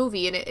 this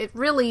movie, and it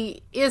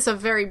really is a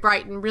very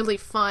bright and really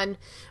fun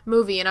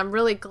movie. And I'm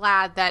really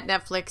glad that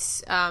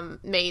Netflix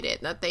made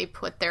it, that they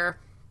put their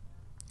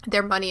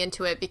money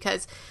into it,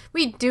 because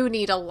we do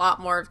need a lot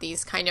more of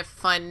these kind of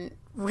fun,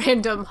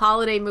 random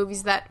holiday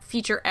movies that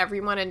feature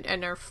everyone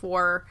and are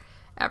for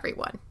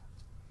everyone.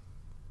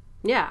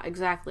 Yeah,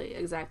 exactly.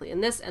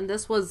 And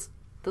this was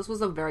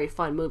a very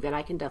fun movie, and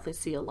I can definitely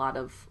see a lot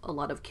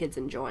of kids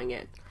enjoying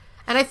it.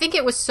 And I think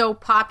it was so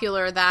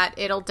popular that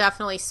it'll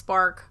definitely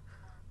spark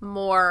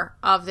more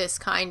of this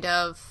kind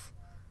of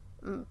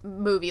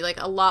movie, like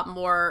a lot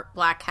more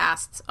black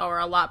casts or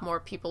a lot more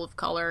people of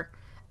color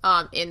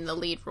in the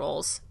lead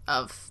roles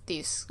of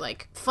these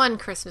like fun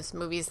Christmas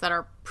movies that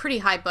are pretty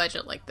high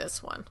budget like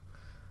this one.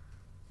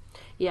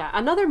 Yeah,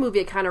 another movie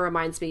it kind of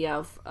reminds me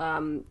of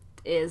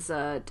is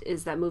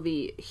that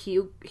movie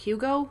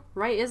Hugo,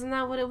 right? Isn't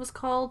that what it was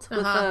called?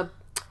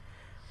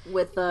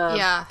 With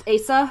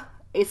Asa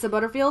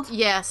Butterfield?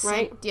 Yes.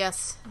 Right?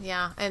 Yes.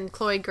 Yeah. And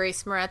Chloe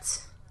Grace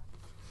Moretz.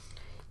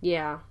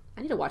 Yeah.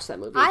 I need to watch that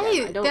movie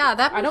again.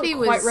 I don't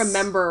quite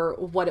remember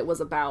what it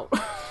was about.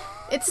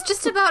 It's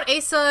just about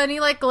Asa, and he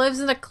like lives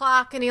in a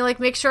clock, and he like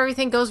makes sure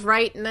everything goes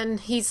right, and then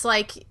he's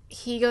like,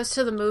 he goes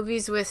to the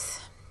movies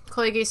with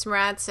Chloe Grace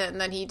Moretz,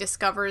 and then he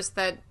discovers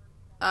that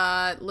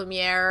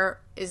Lumiere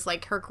is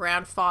like her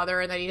grandfather,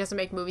 and that he doesn't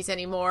make movies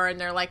anymore,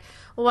 and they're like,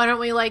 well, why don't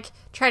we like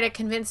try to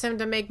convince him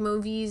to make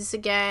movies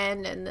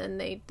again? And then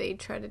they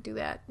try to do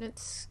that, and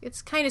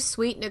it's kind of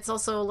sweet, and it's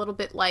also a little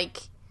bit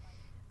like,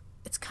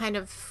 it's kind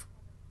of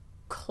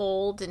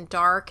cold and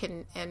dark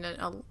and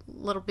a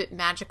little bit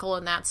magical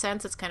in that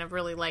sense. It's kind of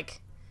really like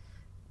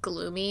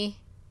gloomy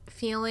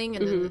feeling,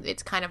 and then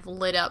it's kind of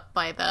lit up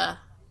by the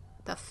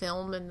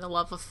film and the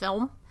love of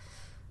film.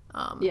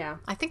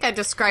 I think I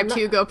described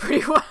Hugo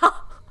pretty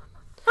well.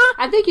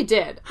 I think you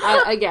did.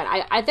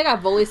 I think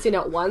I've only seen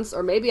it once,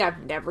 or maybe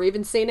I've never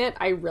even seen it.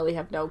 I really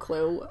have no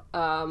clue.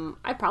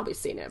 I've probably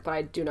seen it, but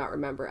I do not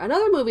remember.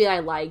 Another movie I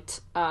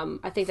liked,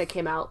 I think that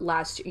came out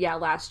last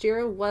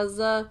year, was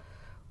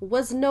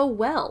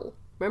Noelle.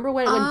 Remember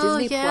when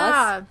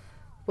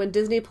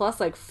Disney Plus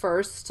like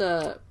first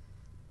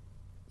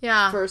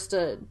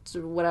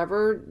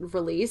whatever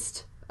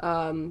released?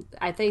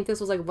 I think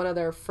this was like one of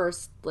their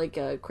first like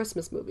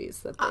Christmas movies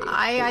that they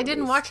I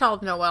didn't watch all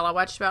of Noelle. I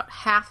watched about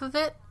half of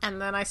it,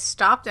 and then I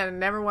stopped and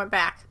never went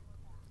back.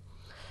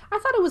 I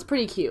thought it was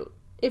pretty cute.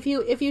 If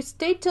you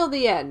stayed till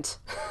the end.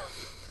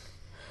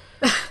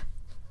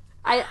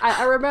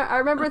 I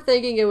remember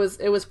thinking it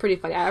was pretty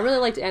funny. I really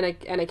liked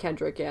Anna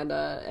Kendrick and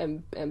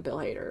Bill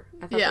Hader.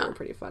 I thought they were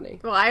pretty funny.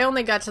 Well, I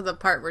only got to the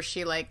part where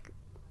she like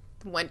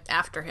went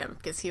after him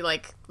because he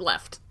like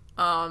left.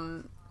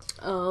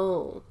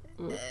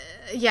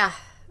 Yeah,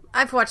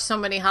 I've watched so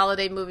many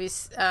holiday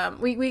movies.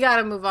 We got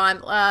to move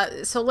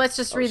on. So let's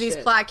just read these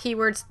plot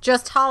keywords.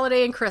 Just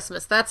holiday and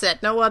Christmas. That's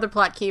it. No other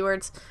plot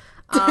keywords.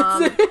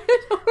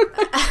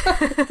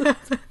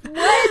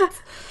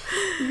 What?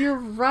 You're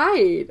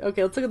right.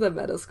 Okay, let's look at the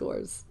meta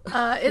scores.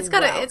 It's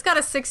got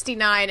a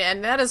 69,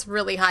 and that is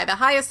really high. The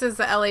highest is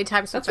the LA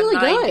Times with a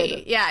 90.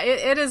 Good. Yeah,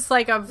 it is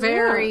like a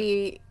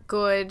very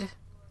good.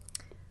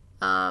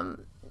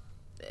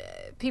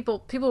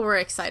 People were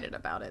excited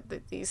about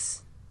it.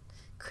 These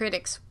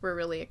critics were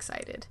really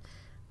excited.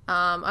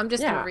 I'm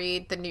just going to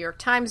read the New York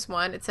Times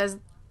one. It says,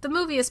 the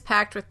movie is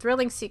packed with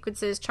thrilling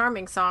sequences,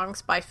 charming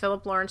songs by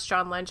Philip Lawrence,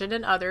 John Legend,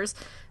 and others,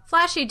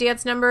 flashy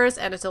dance numbers,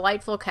 and a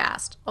delightful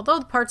cast. Although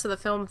the parts of the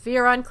film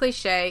veer on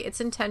cliché, its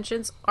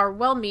intentions are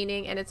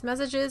well-meaning, and its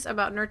messages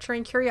about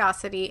nurturing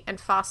curiosity and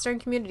fostering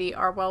community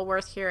are well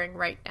worth hearing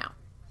right now.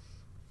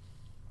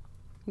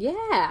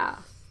 Yeah,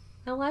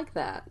 I like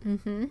that.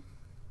 Mm-hmm.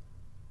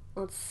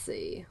 Let's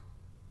see.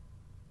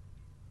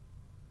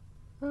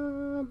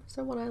 Is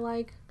there one I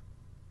like?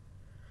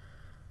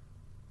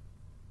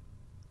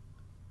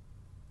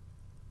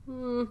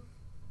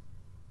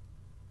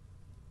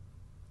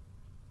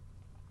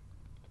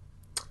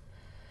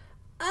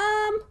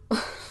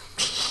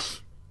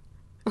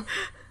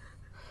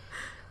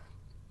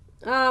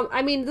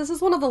 I mean, this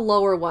is one of the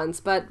lower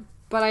ones, but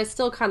I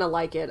still kind of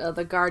like it.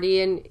 The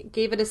Guardian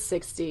gave it a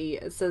 60.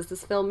 It says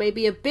this film may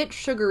be a bit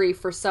sugary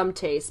for some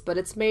taste, but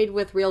it's made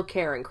with real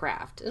care and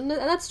craft, and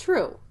that's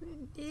true.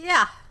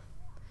 Yeah.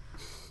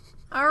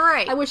 All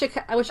right. I wish it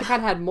kind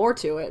of had more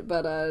to it,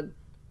 but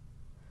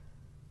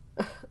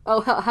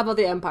oh, how about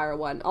the Empire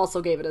one?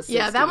 Also gave it a 60.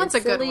 Yeah, that one's a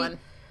good one.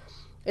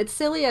 It's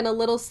silly and a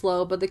little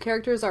slow, but the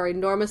characters are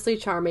enormously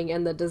charming,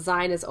 and the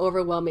design is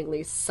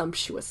overwhelmingly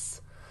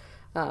sumptuous.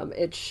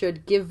 It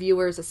should give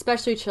viewers,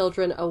 especially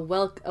children, a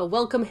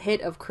welcome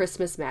hit of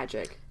Christmas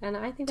magic. And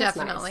I think that's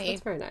nice.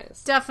 That's very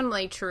nice.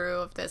 Definitely true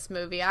of this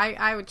movie.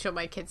 I would show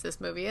my kids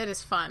this movie. It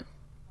is fun.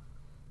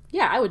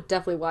 Yeah, I would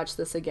definitely watch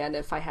this again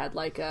if I had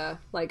like a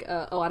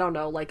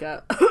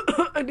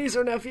a niece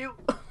or nephew.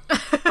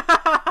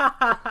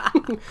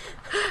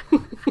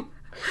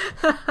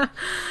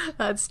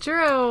 That's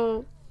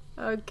true.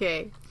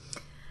 Okay.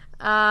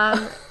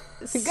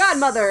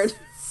 Godmothered.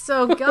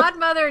 So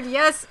Godmothered,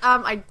 yes.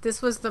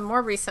 This was the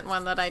more recent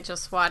one that I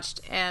just watched,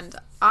 and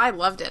I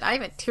loved it. I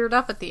even teared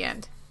up at the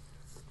end.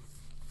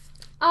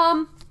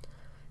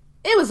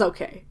 It was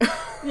okay.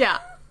 Yeah.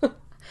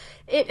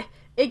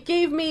 It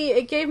gave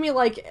me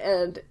like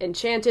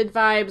Enchanted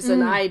vibes,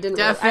 and I didn't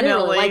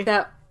really like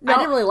that. No. I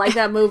didn't really like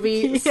that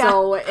movie,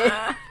 so it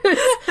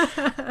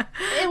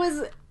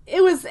was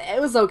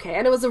okay,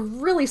 and it was a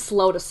really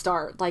slow to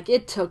start. Like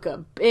it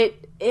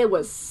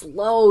was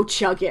slow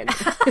chugging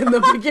in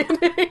the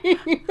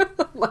beginning.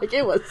 Like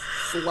it was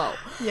slow.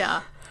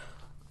 Yeah.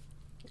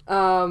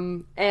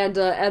 And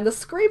the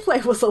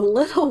screenplay was a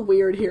little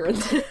weird here and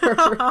there.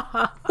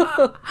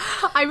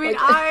 I mean,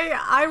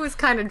 I was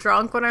kind of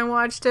drunk when I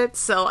watched it,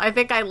 so I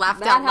think I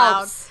laughed out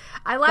loud.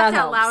 I laughed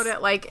out loud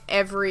at, like,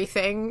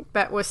 everything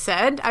that was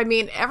said. I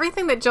mean,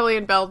 everything that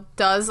Jillian Bell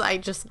does, I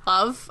just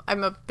love.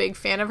 I'm a big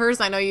fan of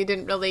hers. I know you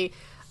didn't really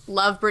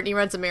love Brittany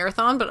Runs a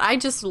Marathon, but I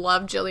just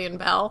love Jillian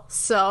Bell,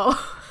 so...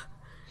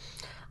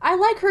 I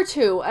like her,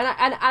 too,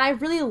 and I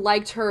really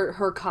liked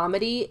her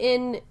comedy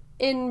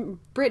in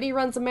Brittany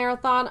Runs a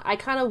Marathon. I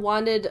kind of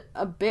wanted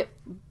a bit,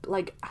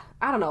 like,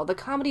 I don't know, the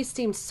comedy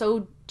seemed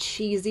so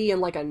cheesy and,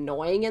 like,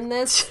 annoying in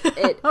this.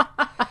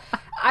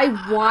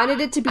 I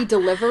wanted it to be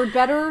delivered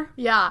better.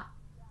 Yeah.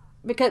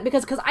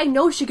 Because I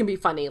know she can be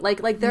funny.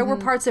 Like there were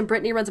parts in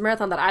Brittany Runs a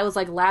Marathon that I was,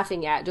 like,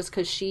 laughing at just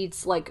because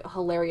she's, like,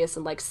 hilarious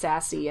and, like,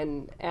 sassy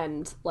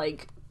and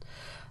like,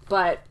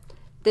 but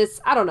this,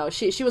 I don't know,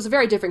 she was a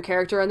very different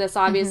character in this,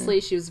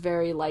 obviously. She was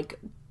very, like,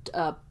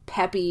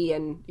 peppy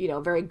and, you know,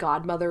 very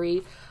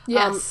godmothery.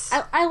 Yes.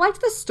 I liked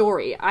the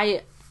story.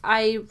 I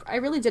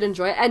really did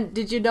enjoy it. And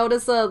did you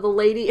notice the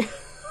lady,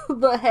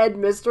 the head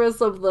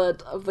mistress of the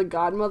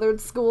godmothered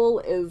school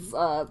is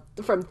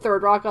from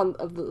Third Rock from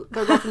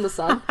the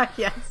Sun?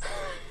 Yes.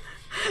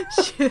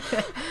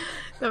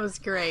 That was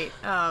great.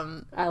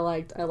 I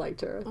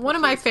liked her. One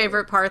of my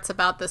favorite parts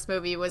about this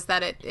movie was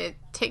that it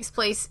takes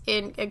place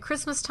in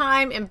Christmas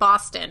time in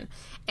Boston.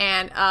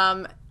 And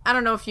I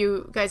don't know if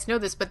you guys know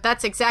this, but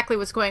that's exactly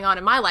what's going on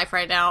in my life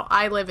right now.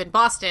 I live in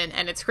Boston,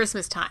 and it's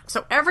Christmas time.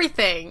 So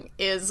everything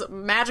is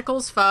magical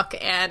as fuck,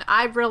 and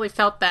I really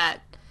felt that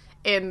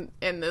in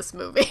this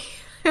movie.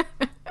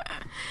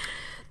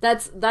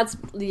 That's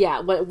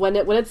yeah. When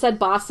it said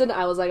Boston,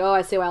 I was like, oh,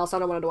 I see why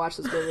Alessandra wanted to watch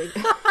this movie.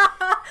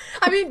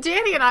 I mean,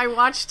 Danny and I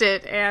watched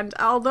it, and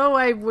although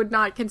I would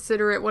not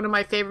consider it one of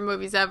my favorite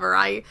movies ever,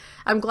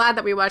 I'm glad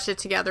that we watched it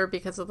together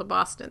because of the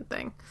Boston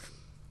thing.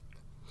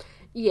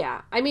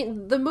 Yeah, I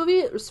mean, the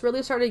movie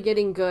really started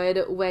getting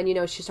good when, you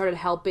know, she started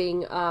helping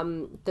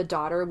the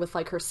daughter with,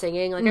 like, her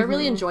singing. Like, I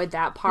really enjoyed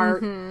that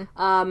part. And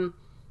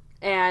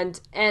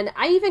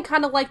I even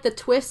kind of liked the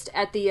twist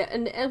at the,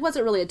 and it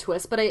wasn't really a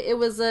twist, but it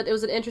was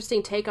an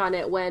interesting take on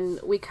it when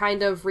we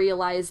kind of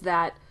realized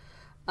that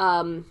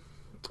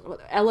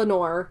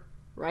Eleanor,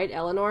 right?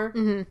 Eleanor?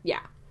 Mm-hmm.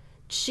 Yeah.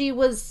 She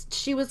was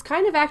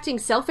kind of acting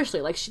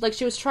selfishly. Like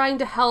she was trying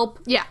to help.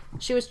 Yeah.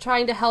 She was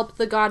trying to help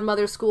the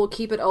godmother school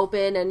keep it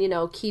open and, you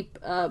know, keep,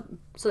 so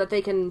that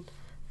they can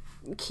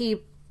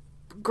keep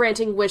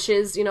granting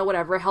wishes, you know,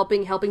 whatever,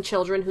 helping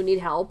children who need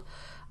help.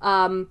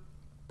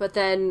 But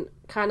then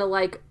kind of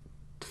like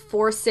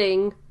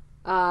forcing,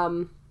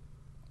 what's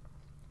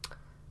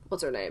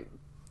her name?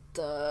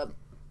 The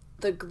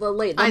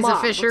lady, the Isa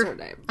mom. Fisher. What's her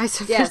name?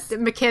 Yes.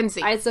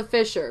 Mackenzie. Isa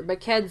Fisher.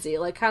 Mackenzie.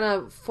 Like, kind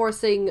of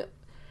forcing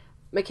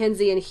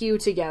Mackenzie and Hugh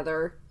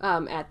together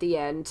at the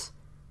end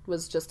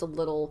was just a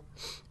little...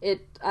 I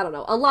don't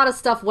know. A lot of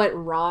stuff went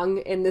wrong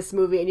in this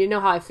movie, and you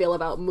know how I feel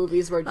about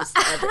movies where just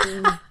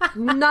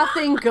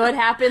nothing good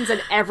happens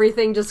and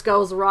everything just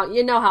goes wrong.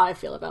 You know how I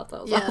feel about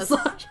those. Yes,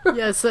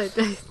 yes, I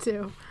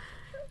do.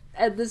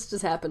 And this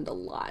just happened a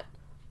lot.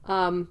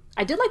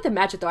 I did like the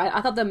magic, though. I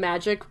thought the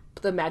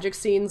magic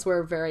scenes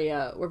were very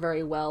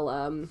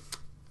well,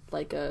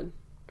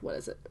 what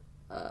is it?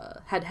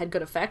 Had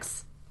good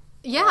effects.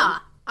 Yeah.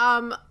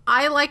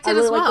 I liked it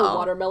as well. I like the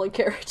watermelon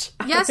carriage.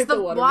 Yes,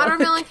 the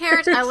watermelon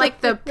carriage. I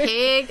like the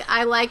pig.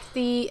 I like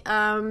the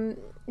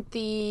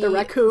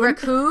raccoon.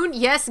 Raccoon.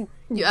 Yes,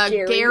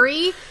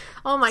 Gary.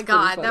 Oh my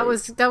god, that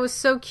was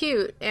so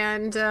cute.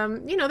 And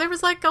you know, there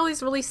was like all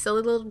these really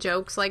silly little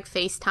jokes like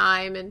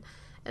FaceTime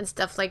and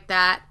stuff like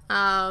that.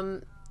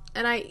 And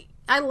I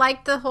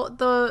like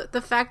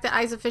the fact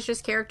that Isa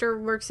Fisher's character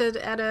works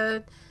at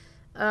a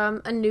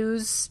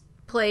news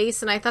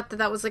place, and I thought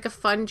that was like a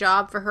fun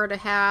job for her to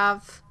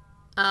have,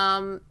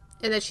 and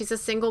that she's a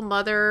single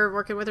mother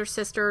working with her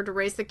sister to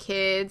raise the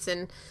kids.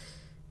 And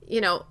you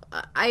know,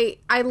 I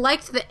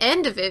liked the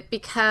end of it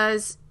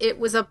because it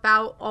was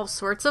about all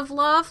sorts of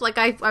love. Like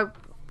I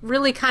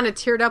really kind of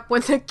teared up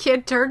when the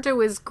kid turned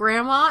to his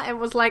grandma and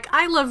was like,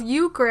 "I love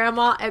you,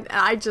 grandma," and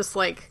I just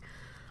like,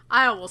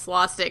 I almost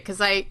lost it because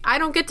I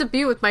don't get to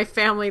be with my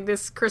family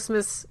this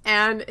Christmas,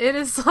 and it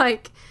is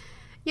like,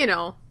 you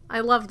know, I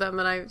love them,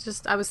 and I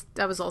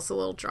was also a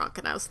little drunk,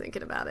 and I was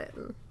thinking about it,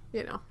 and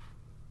you know,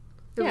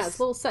 it's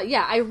a little sad.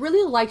 Yeah, I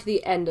really liked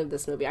the end of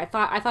this movie. I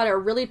thought it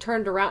really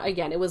turned around.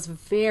 Again, it was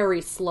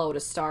very slow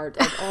to start,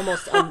 like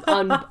almost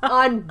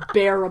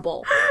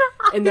unbearable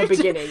in the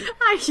beginning.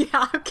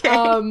 Yeah,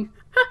 okay.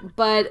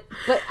 But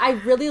I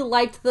really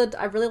liked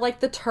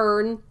the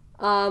turn.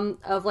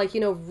 Of like, you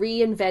know,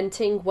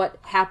 reinventing what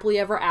happily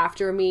ever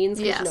after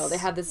means. Because, you know, they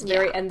have this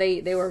and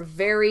they were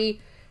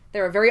very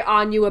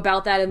on you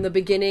about that in the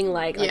beginning.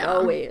 Like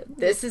oh wait,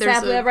 this is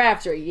happily ever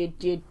after. You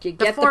get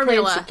the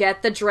prince, you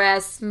get the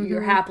dress,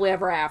 you're happily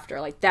ever after.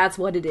 Like, that's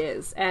what it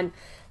is. And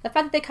the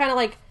fact that they kind of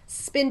like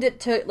spinned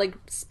it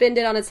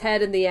on its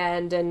head in the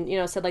end, and, you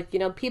know, said like, you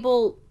know,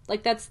 people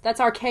like that's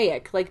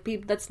archaic. Like,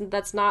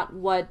 that's not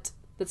what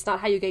that's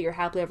not how you get your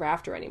happily ever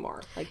after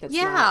anymore. Like, that's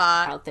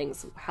not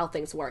how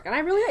things work. And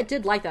I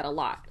did like that a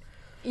lot.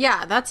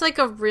 Yeah, that's like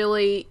a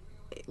really,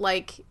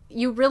 like,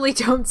 you really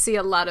don't see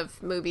a lot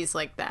of movies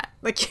like that.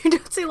 Like, you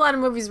don't see a lot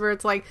of movies where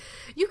it's like,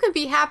 you can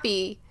be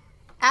happy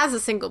as a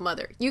single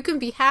mother. You can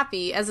be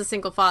happy as a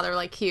single father,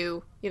 like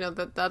Hugh, you know,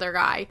 the other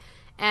guy.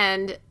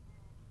 And,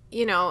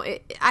 you know,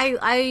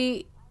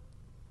 I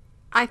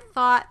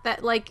thought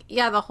that, like,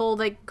 yeah, the whole,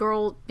 like,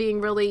 girl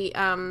being really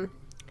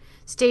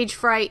stage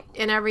fright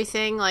and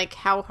everything, like,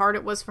 how hard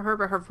it was for her,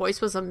 but her voice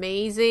was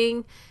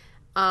amazing.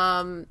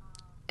 And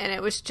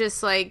it was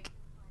just, like,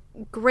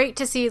 great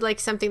to see, like,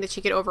 something that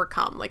she could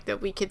overcome, like,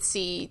 that we could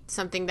see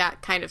something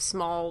that kind of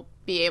small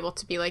be able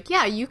to be like,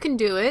 yeah, you can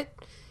do it.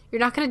 You're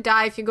not going to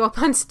die if you go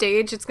up on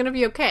stage. It's going to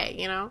be okay,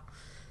 you know?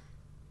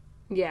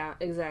 Yeah,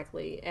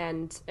 exactly.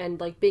 And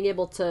like, being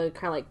able to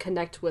kind of, like,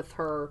 connect with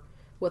her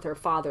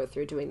father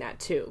through doing that,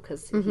 too,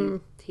 because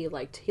he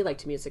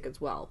liked music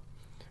as well.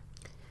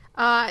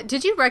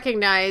 Did you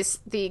recognize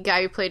the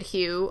guy who played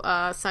Hugh,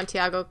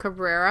 Santiago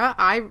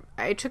Cabrera?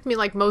 It took me,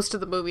 like, most of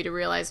the movie to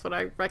realize what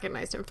I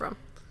recognized him from.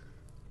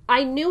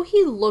 I knew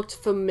he looked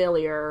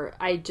familiar.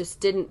 I just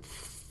didn't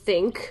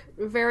think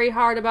very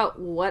hard about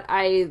what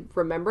I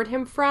remembered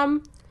him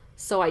from,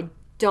 so I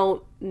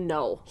don't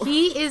know.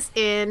 He is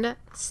in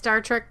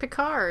Star Trek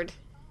Picard.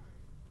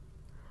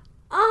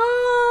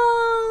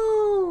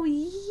 Oh,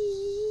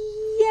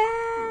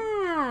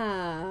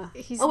 yeah.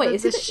 He's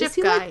the ship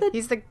guy.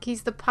 Like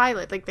he's the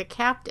pilot, like the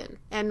captain,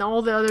 and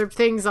all the other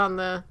things on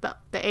the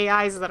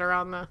AIs that are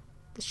on the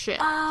ship.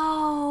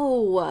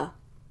 Oh,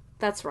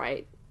 that's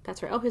right.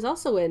 That's right. Oh, he's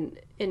also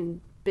in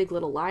Big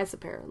Little Lies,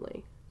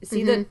 apparently. Is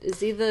he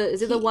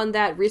the one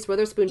that Reese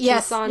Witherspoon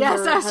cheats on?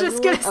 Yes, I was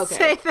just gonna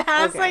say that.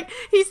 I was like,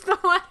 he's the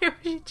one who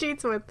she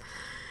cheats with.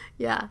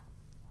 Yeah.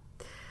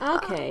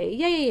 Okay.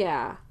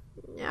 Yeah.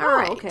 All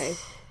right. Okay.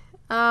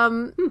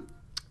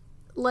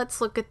 Let's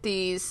look at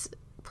these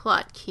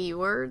plot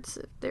keywords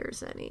if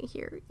there's any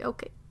here.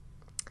 Okay.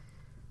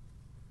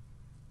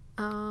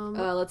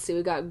 Let's see.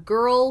 We got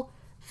girl,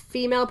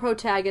 female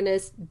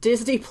protagonist,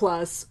 Disney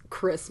Plus,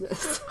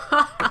 Christmas.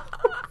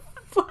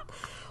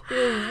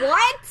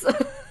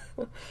 What?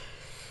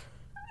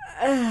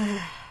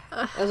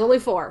 There's only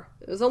four.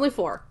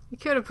 You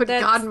could have put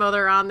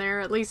Godmother on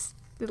there. At least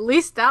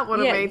that would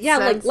have made sense.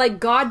 Yeah, like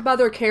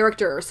Godmother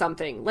character or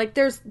something. Like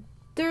there's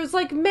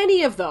like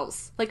many of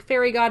those, like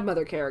fairy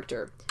godmother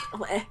character.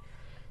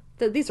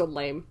 These are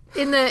lame.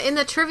 In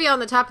the trivia on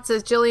the top, it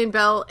says Jillian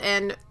Bell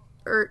and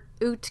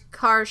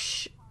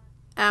Utkarsh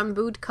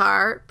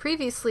Ambudkar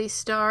previously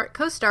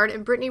co-starred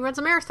in Brittany Runs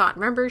a Marathon.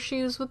 Remember,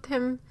 she was with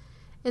him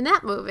in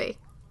that movie.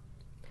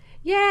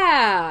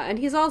 Yeah, and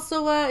he's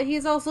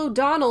also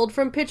Donald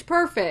from Pitch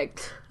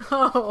Perfect.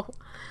 Oh,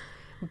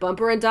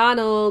 Bumper and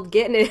Donald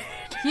getting it.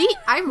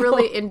 I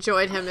really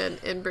enjoyed him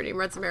in Brittany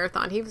Runs a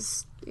Marathon.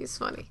 He's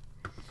funny.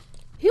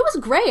 He was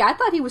great. I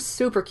thought he was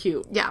super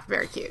cute. Yeah,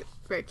 very cute.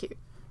 Very cute.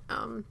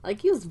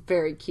 Like, he was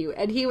very cute,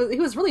 and he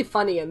was really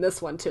funny in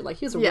this one too. Like,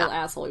 he was a real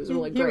asshole. He was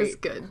really great. He was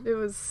good. It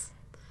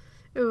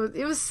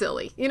was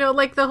silly. You know,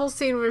 like the whole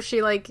scene where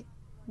she like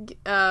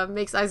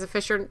makes Isa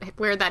Fisher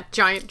wear that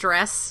giant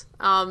dress.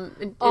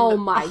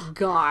 My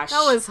gosh,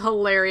 that was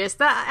hilarious.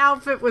 That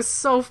outfit was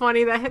so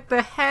funny.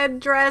 The head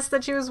dress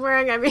that she was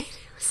wearing. I mean,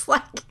 it was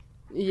like,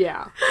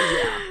 yeah.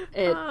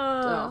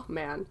 Oh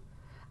man,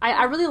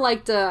 I really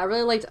liked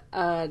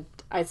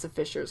Isa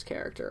Fisher's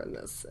character in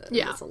this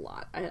a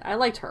lot. I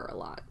liked her a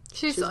lot.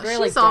 She's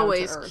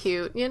always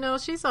cute. You know,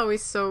 she's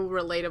always so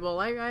relatable.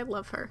 I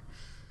love her.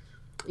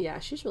 Yeah,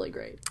 she's really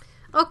great.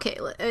 Okay,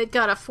 it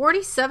got a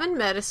 47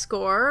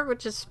 Metascore,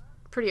 which is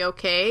pretty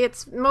okay.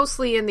 It's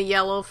mostly in the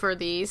yellow for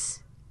these.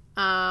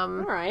 All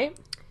right.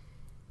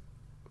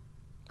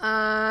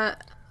 I'm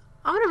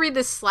going to read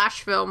this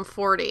Slash Film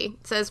 40.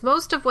 It says,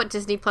 most of what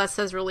Disney Plus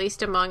has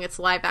released among its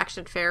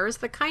live-action fare is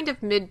the kind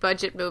of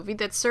mid-budget movie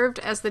that served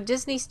as the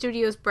Disney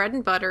Studios' bread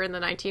and butter in the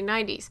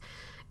 1990s.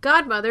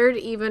 Godmothered,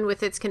 even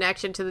with its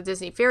connection to the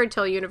Disney fairy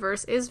tale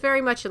universe, is very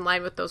much in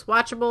line with those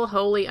watchable,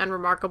 wholly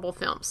unremarkable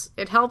films.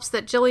 It helps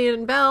that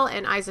Jillian Bell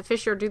and Isa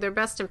Fisher do their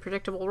best in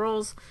predictable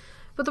roles,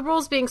 but the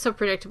roles being so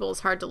predictable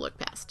is hard to look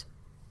past.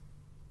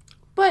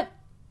 But,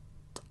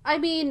 I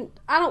mean,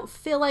 I don't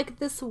feel like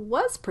this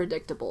was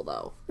predictable,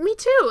 though. Me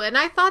too, and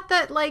I thought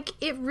that, like,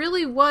 it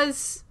really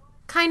was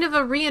kind of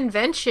a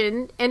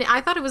reinvention, and I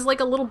thought it was,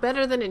 like, a little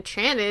better than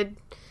Enchanted,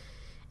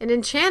 and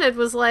Enchanted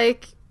was,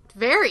 like,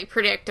 very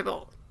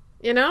predictable.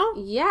 You know?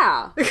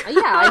 Yeah.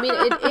 I mean,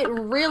 it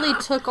really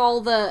took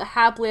all the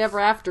happily ever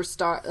after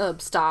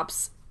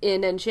stops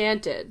in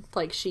Enchanted.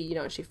 Like, she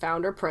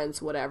found her prince,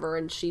 whatever,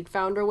 and she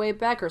found her way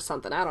back or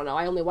something. I don't know.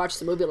 I only watched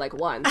the movie, like,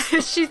 once.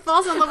 She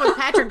falls in love with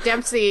Patrick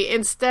Dempsey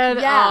instead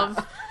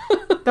of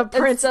the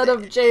prince. Instead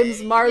of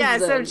James Marsden. Yeah,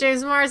 instead of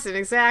James Marsden,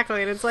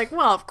 exactly. And it's like,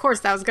 well, of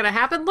course that was going to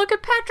happen. Look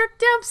at Patrick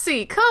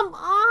Dempsey. Come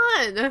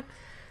on.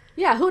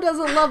 Yeah, who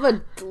doesn't love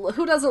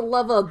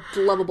a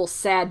lovable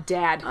sad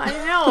dad? I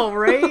know,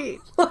 right?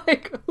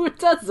 Like, who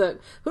doesn't?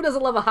 Who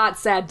doesn't love a hot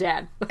sad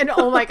dad? And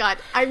oh my god,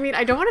 I mean,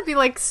 I don't want to be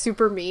like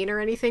super mean or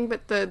anything,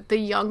 but the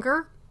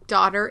younger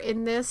daughter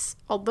in this,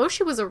 although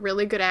she was a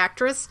really good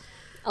actress.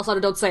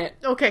 Alessandra, don't say it.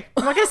 Okay,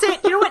 I'm not gonna say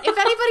it. You know what? If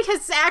anybody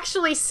has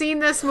actually seen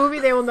this movie,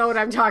 they will know what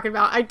I'm talking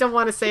about. I don't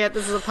want to say it.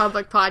 This is a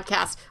public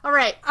podcast. All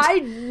right. I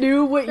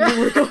knew what you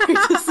were going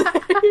to say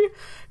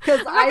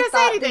because I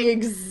thought the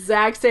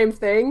exact same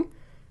thing.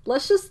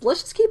 Let's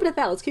just keep it at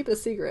that. Let's keep it a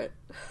secret.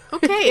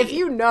 Okay. If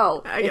you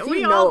know,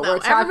 we all know. What we're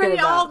talking Everybody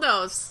about. all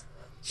knows.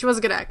 She was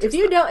a good actress. If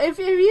you know, if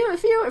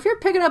you're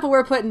picking up what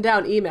we're putting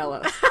down, email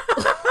us.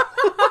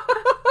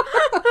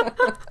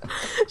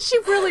 She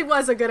really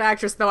was a good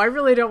actress, though. I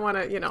really don't want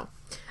to,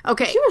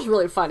 Okay. She was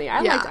really funny.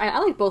 I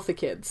liked both the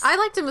kids. I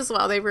liked them as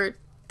well. They were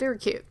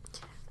cute.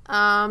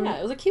 Yeah,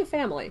 it was a cute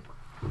family.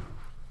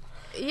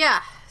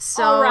 Yeah.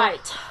 So, all right.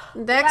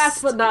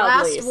 Last but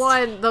not least.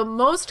 one, the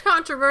most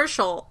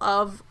controversial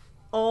of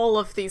all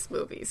of these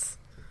movies.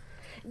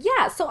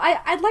 Yeah, so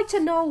I'd like to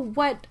know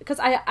what, because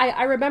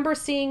I remember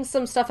seeing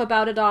some stuff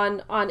about it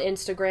on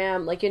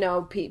Instagram, like,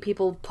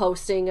 people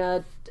posting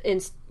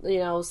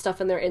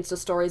stuff in their Insta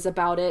stories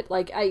about it.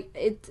 Like,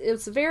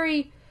 it's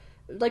very,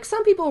 like,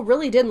 some people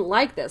really didn't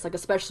like this, like,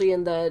 especially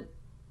in the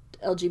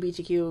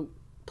LGBTQ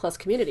plus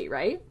community,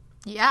 right?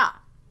 Yeah.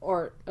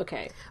 Or,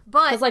 okay.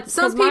 But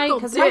some people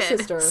did. My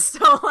sister,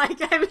 so, like,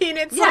 I mean,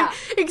 it's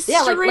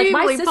extremely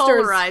my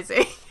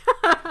polarizing.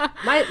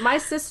 my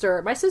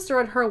sister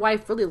and her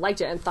wife really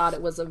liked it and thought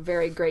it was a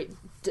very great,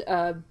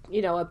 a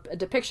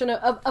depiction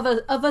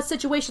of a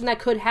situation that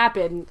could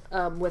happen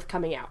with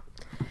coming out.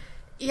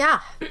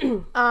 Yeah.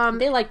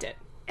 They liked it.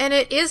 And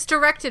it is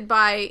directed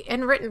by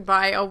and written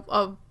by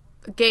a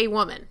gay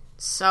woman.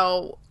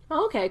 So...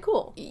 Oh, okay,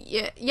 cool.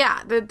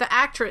 Yeah. The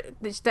actress,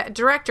 the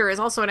director is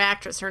also an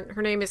actress.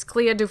 Her name is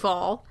Clea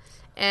Duvall,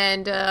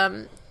 and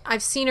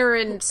I've seen her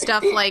in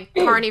stuff like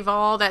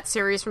Carnival, that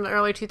series from the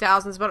early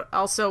 2000s, but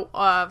also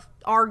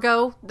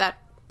Argo, that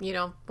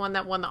one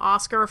that won the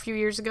Oscar a few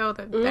years ago,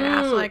 that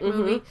Affleck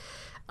movie.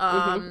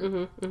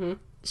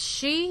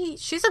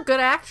 She's a good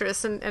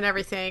actress and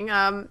everything.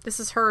 This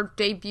is her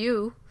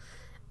debut,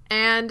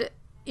 and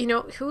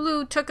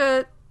Hulu took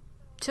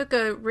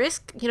a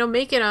risk,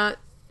 making a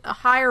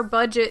higher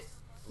budget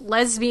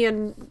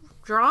lesbian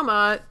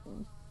drama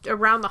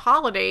around the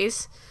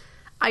holidays.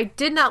 I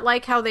did not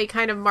like how they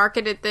kind of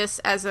marketed this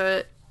as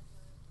a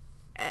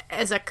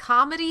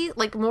comedy,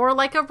 like more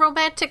like a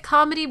romantic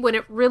comedy, when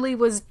it really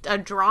was a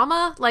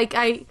drama. Like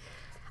it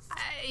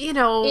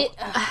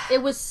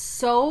was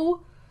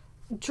so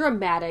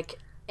dramatic,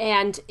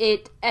 and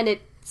it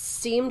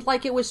seemed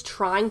like it was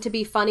trying to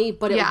be funny,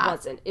 but it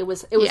wasn't. It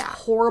was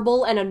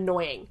horrible and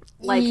annoying.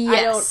 Like,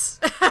 yes.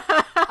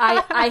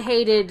 I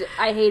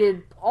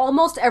hated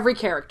almost every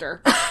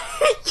character.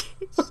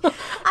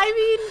 I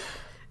mean,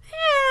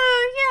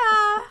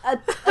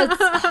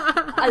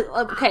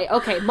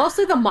 okay.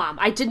 Mostly the mom.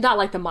 I did not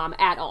like the mom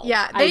at all.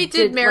 Yeah, they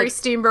did Mary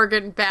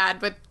Steenburgen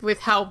bad with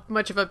how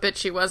much of a bitch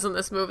she was in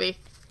this movie.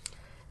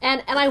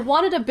 And I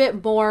wanted a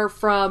bit more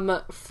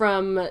from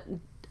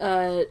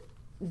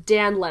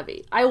Dan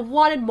Levy. I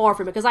wanted more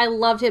from him because I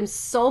loved him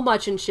so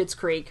much in Schitt's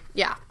Creek.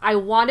 Yeah, I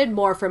wanted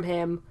more from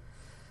him.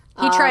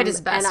 He tried his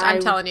best.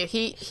 I'm telling you,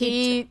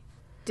 he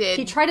did.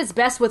 He tried his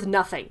best with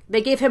nothing. They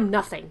gave him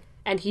nothing,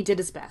 and he did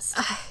his best.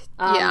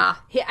 Yeah,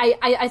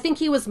 I think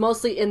he was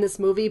mostly in this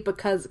movie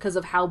because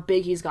of how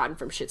big he's gotten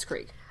from Schitt's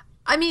Creek.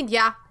 I mean,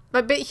 yeah,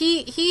 but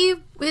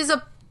he's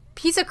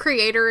a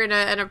creator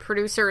and a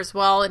producer as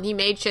well, and he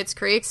made Schitt's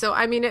Creek, so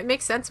I mean, it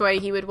makes sense why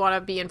he would want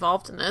to be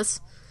involved in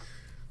this.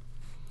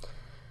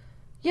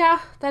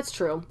 Yeah, that's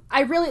true.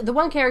 The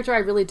one character I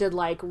really did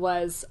like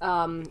was,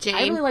 Jane.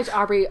 I really liked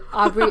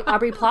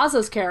Aubrey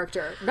Plaza's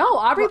character. No,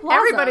 Aubrey Plaza.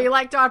 Everybody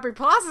liked Aubrey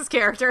Plaza's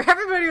character.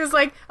 Everybody was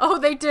like, oh,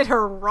 they did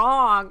her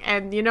wrong.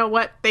 And you know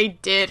what? They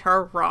did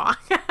her wrong.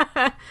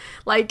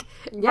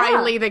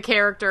 Riley, the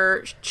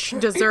character,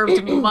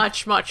 deserved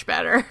much, much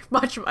better.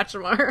 Much, much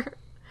more.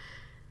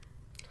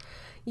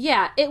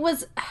 Yeah, it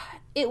was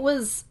it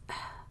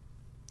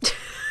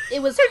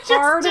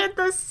hard. Just did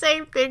the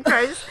same thing,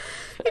 guys.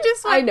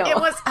 I know. It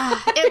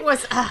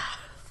was.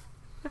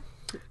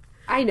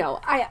 I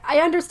know. I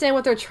understand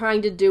what they're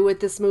trying to do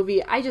with this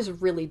movie. I just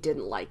really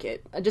didn't like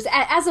it. Just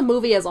as a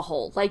movie as a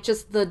whole, like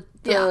just the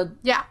yeah.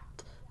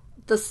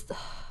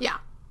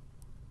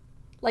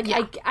 Like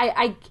yeah.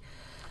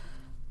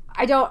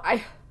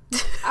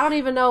 I don't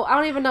even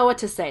know what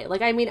to say.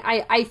 Like, I mean,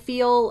 I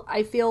feel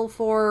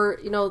for,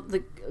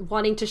 the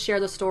wanting to share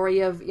the story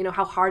of,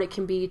 how hard it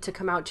can be to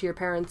come out to your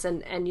parents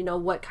and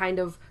what kind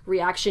of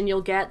reaction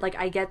you'll get. Like,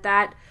 I get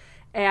that.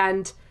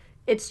 And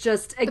it's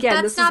just,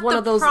 again, this is one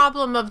of those... That's not the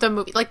problem of the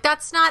movie. Like,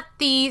 that's not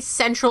the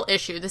central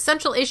issue. The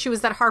central issue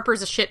is that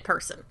Harper's a shit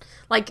person.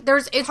 Like,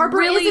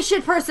 Harper is a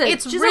shit person.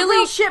 She's really a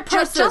real shit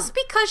person. Just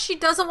because she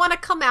doesn't want to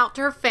come out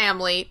to her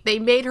family, they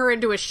made her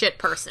into a shit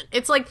person.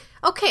 It's like,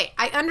 okay,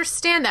 I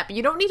understand that, but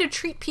you don't need to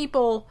treat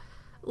people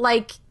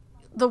like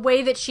the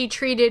way that she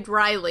treated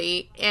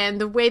Riley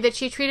and the way that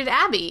she treated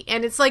Abby.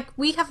 And it's like,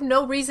 we have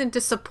no reason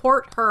to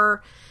support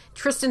her,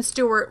 Kristen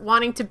Stewart,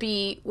 wanting to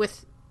be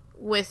with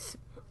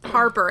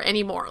Harper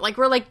anymore. Like,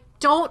 we're like,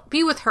 don't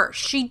be with her.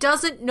 She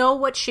doesn't know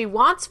what she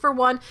wants, for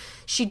one.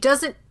 She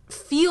doesn't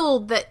feel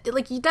that,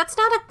 like, that's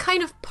not a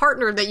kind of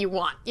partner that you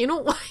want. You know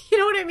what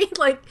I mean?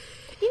 Like,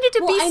 you need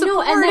to be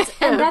supportive.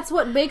 And that's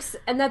what makes,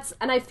 and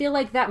I feel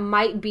like that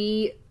might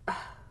be,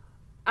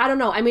 I don't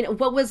know. I mean,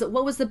 what was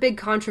the big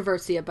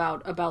controversy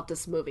about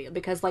this movie?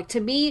 Because, like,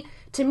 to me,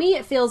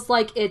 it feels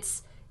like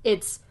it's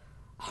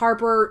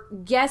Harper.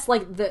 Yes,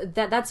 like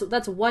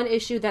that's one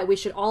issue that we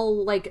should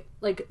all like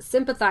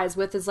sympathize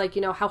with, is like,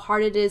 you know, how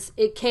hard it is.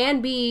 It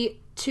can be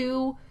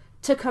to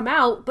come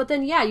out, but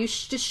then you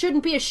just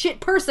shouldn't be a shit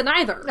person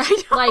either.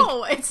 I know.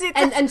 Like,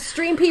 and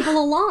string people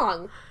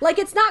along. Like,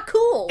 it's not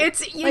cool.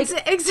 It's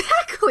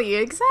exactly.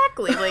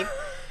 Like,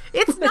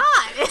 it's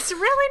not. It's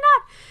really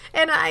not.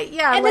 And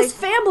and like, this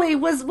family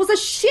was a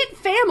shit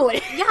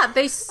family. Yeah,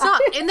 they suck.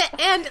 In the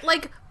end,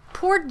 like,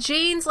 poor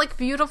Jane's, like,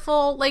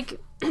 beautiful, like,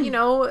 you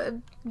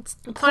know,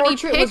 funny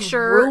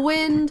picture was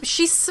ruined.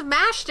 She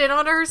smashed it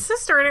on her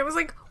sister, and it was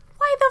like,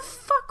 why the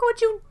fuck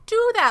would you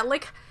do that?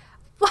 Like,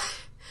 why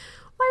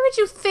would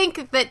you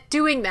think that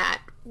doing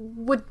that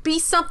would be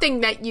something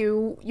that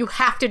you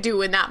have to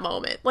do in that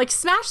moment? Like,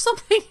 smash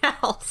something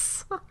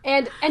else.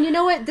 And you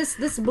know what?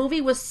 This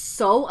movie was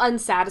so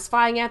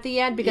unsatisfying at the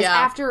end, because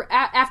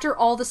after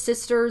all the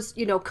sisters,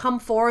 you know, come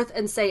forth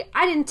and say,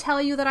 I didn't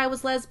tell you that I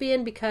was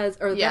lesbian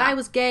that I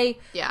was gay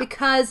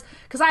because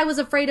I was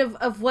afraid of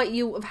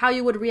how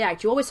you would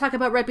react. You always talk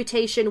about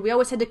reputation. We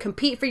always had to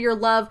compete for your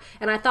love,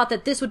 and I thought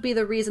that this would be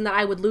the reason that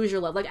I would lose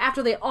your love. Like,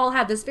 after they all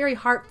have this very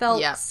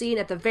heartfelt scene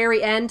at the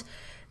very end,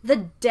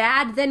 the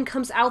dad then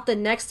comes out the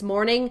next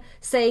morning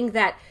saying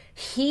that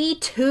he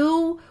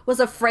too was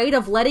afraid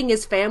of letting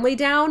his family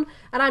down.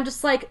 And I'm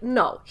just like,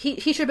 no, he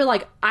should be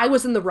like, I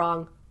was in the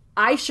wrong.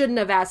 I shouldn't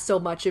have asked so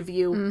much of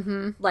you.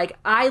 Mm-hmm. Like,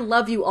 I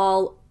love you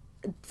all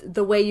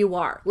the way you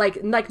are.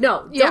 Like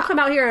no, don't come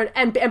out here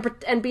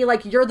and be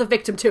like, you're the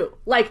victim too.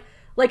 Like,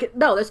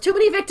 no, there's too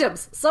many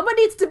victims. Someone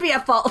needs to be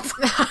at fault.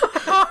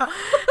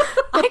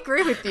 I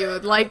agree with you.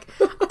 Like,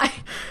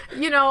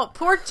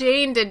 poor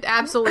Jane did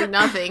absolutely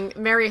nothing.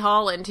 Mary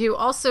Holland, who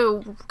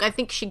also, I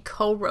think she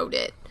co-wrote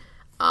it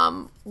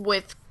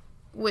with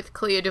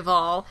Clea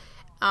Duvall,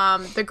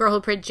 the girl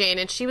who played Jane,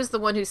 and she was the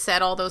one who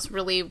said all those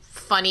really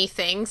funny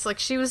things. Like,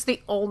 she was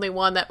the only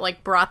one that,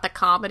 like, brought the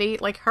comedy.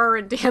 Like, her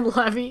and Dan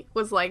Levy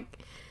was like,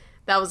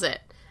 that was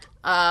it.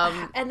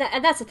 And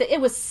that's the thing.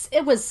 It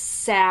was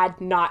sad,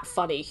 not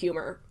funny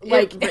humor.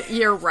 Like,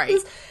 you're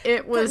right.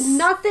 It was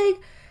nothing.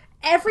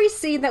 Every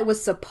scene that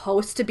was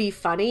supposed to be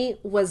funny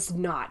was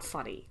not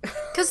funny.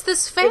 Because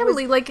this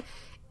family, like,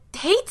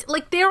 hate,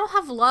 like, they don't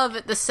have love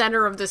at the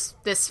center of this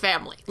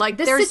family. Like,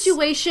 this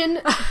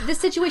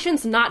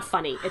situation's not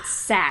funny. It's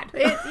sad.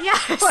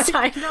 Yes,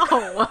 I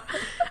know.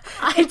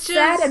 It's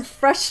sad and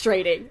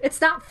frustrating.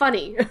 It's not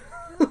funny.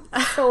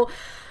 So,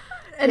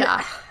 and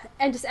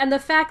the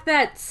fact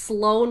that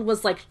Sloane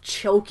was, like,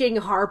 choking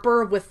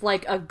Harper with,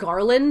 like, a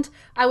garland,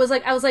 I was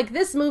like,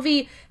 this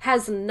movie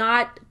has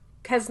not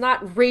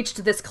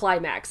reached this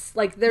climax.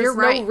 Like, there's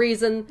no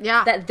reason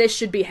that this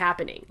should be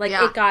happening. Like,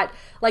 it got,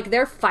 like,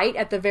 their fight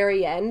at the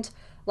very end,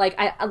 like,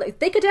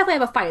 they could definitely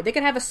have a fight. They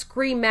could have a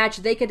scream match.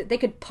 They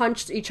could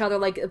punch each other,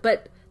 like,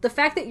 but the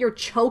fact that you're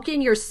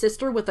choking your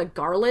sister with a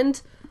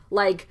garland,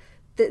 like,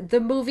 the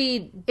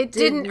movie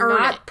didn't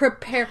earn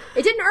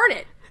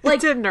it.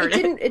 Like,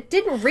 it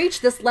didn't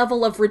reach this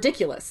level of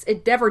ridiculous.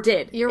 It never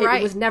did. You're right.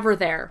 It was never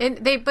there. And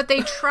they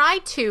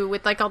tried to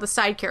with, like, all the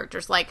side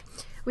characters. Like,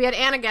 we had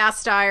Anna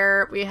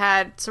Gasteyer, we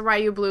had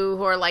Soraya Blue,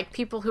 who are, like,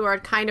 people who are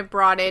kind of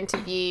brought in to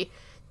be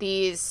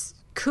these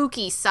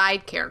kooky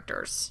side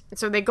characters. And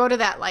so they go to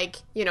that, like,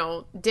 you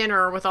know,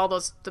 dinner with all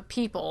the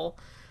people,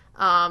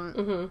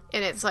 and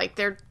it's like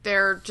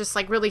they're just,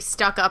 like, really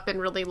stuck up and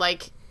really,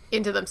 like,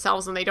 into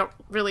themselves, and they don't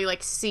really,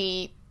 like,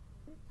 see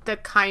the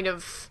kind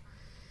of,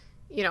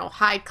 you know,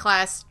 high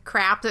class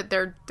crap that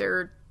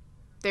they're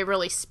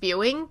really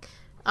spewing.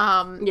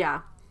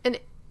 And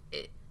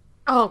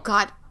oh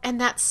god, and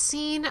that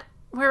scene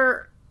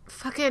where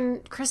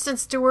fucking Kristen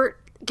Stewart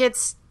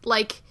gets,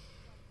 like,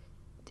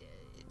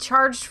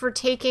 charged for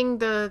taking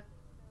the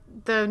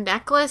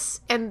necklace,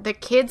 and the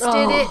kids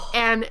did it,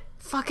 and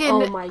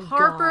fucking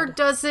Harper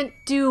doesn't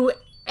do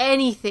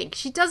anything.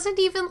 She doesn't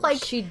even,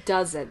 like, she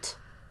doesn't.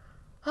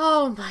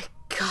 Oh my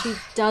god, she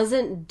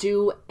doesn't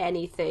do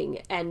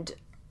anything, and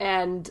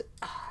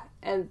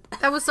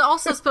that was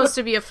also supposed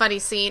to be a funny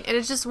scene, and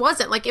it just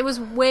wasn't. Like, it was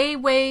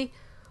way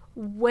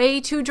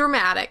too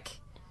dramatic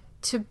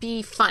to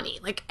be funny.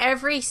 Like,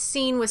 every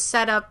scene was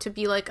set up to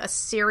be, like, a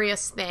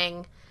serious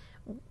thing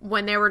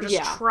when they were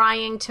just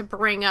trying to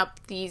bring up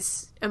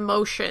these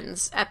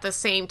emotions at the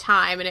same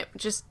time, and it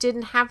just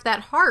didn't have that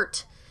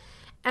heart.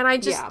 And I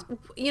just,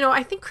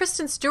 I think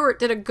Kristen Stewart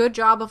did a good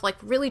job of, like,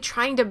 really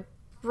trying to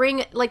bring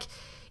it, like,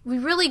 we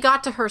really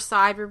got to her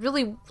side. We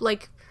really,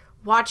 like,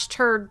 watched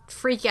her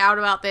freak out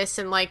about this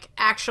and, like,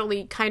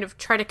 actually kind of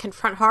try to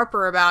confront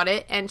Harper about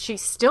it, and she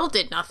still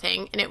did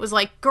nothing. And it was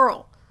like,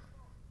 girl,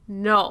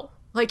 no.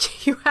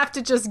 Like, you have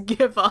to just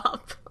give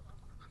up.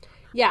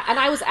 Yeah, and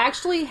I was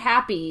actually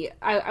happy.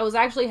 I was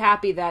actually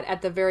happy that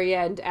at the very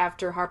end,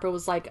 after Harper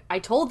was like, I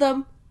told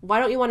them, why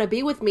don't you want to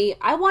be with me?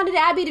 I wanted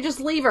Abby to just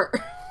leave her.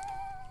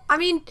 I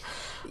mean,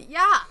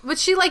 yeah, but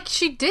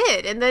she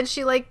did, and then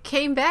she, like,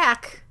 came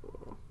back.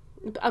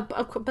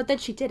 But then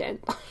she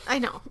didn't. I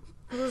know.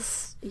 It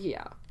was...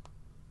 Yeah.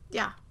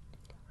 Yeah.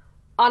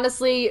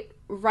 Honestly,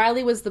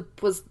 Riley was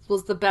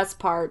the best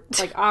part.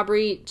 Like,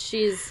 Aubrey,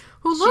 she's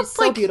so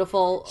like,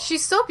 beautiful.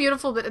 She's so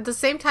beautiful, but at the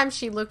same time,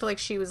 she looked like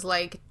she was,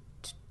 like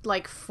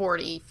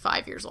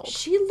 45 years old.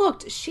 She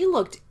looked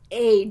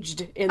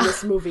aged in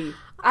this movie.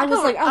 I was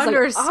like,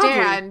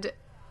 understand. Aubrey.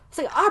 It's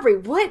like, Aubrey,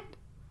 what?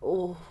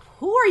 Oh,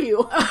 who are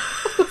you?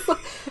 I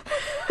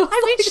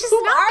mean, she's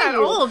not that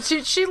old.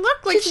 She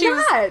looked like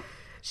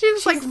she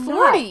was like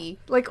 40,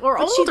 like, or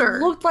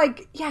older.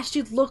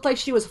 She looked like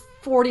she was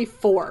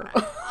 44.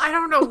 I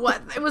don't know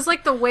what it was,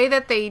 like the way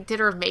that they did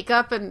her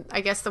makeup, and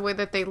I guess the way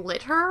that they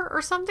lit her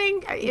or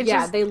something.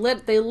 They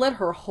lit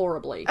her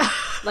horribly.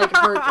 Like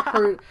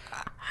her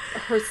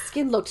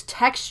skin looked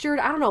textured.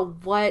 I don't know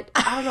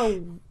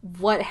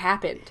what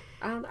happened.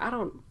 I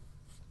don't.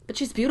 But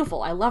she's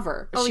beautiful. I love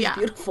her. Oh, she's yeah.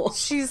 beautiful.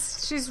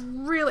 She's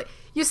really.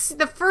 You see,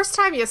 the first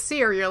time you see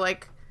her, you're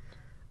like,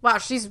 wow,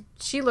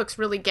 she looks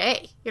really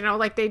gay. You know,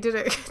 like they did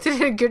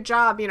a good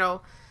job. You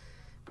know,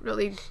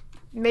 really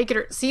making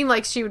her seem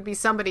like she would be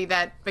somebody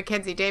that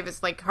Mackenzie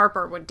Davis, like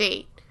Harper, would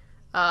date.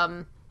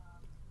 I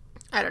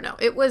don't know.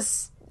 It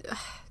was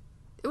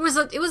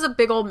a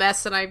big old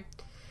mess,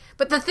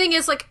 but the thing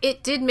is, like,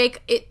 it did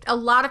make it. A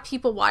lot of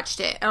people watched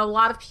it, and a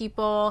lot of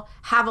people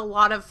have a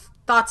lot of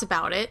thoughts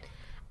about it,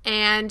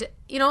 and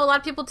you know, a lot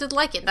of people did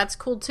like it. That's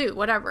cool too.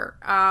 Whatever.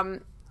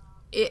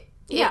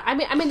 Yeah,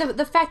 I mean,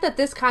 the fact that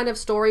this kind of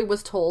story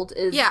was told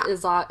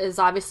is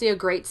obviously a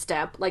great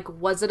step. Like,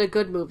 was it a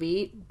good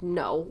movie?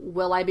 No.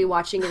 Will I be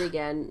watching it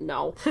again?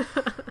 No.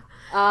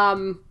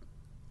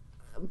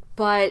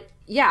 But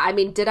yeah, I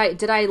mean, did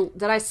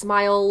I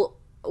smile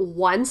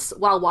once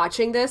while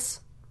watching this?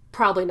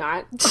 Probably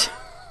not.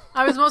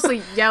 I was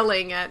mostly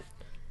yelling at,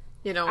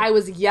 you know. I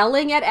was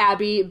yelling at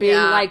Abby, being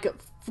like,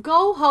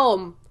 "Go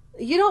home.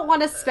 You don't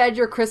want to spend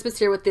your Christmas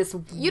here with this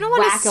You don't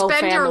want to spend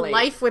family. Your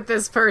life with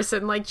this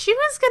person." Like, she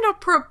was going to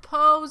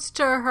propose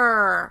to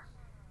her.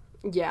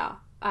 Yeah.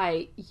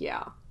 What?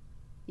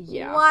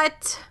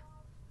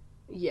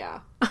 Yeah.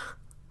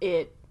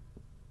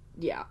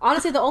 Yeah.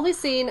 Honestly, the only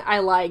scene I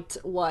liked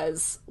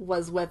was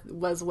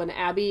when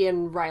Abby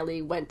and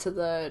Riley went to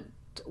the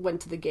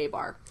gay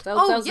bar. That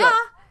was it.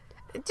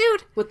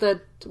 Dude. With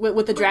the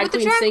drag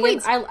queen singing.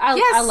 Queens.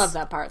 I love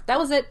that part. That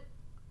was it.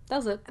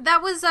 That's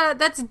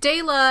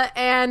Dayla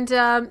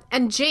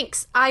and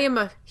Jinx. I am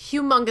a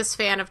humongous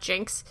fan of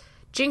Jinx.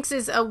 Jinx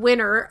is a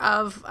winner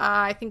of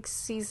I think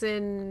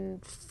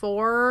season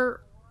 5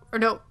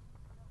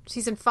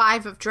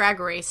 of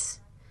Drag Race.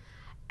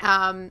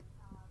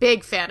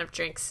 Big fan of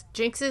Jinx.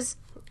 Jinx is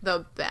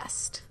the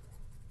best.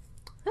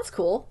 That's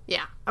cool.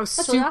 Yeah, I was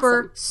That's super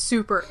really awesome.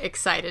 super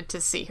excited to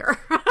see her.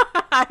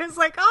 I was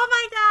like, oh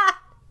my god.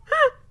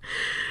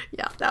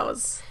 Yeah, that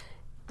was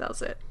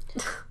it.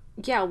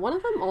 Yeah, one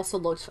of them also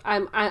looked.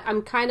 I'm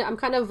kind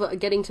of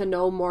getting to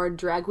know more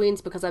drag queens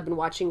because I've been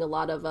watching a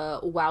lot of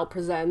WoW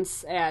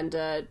Presents and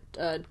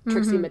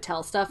Trixie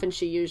Mattel stuff, and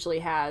she usually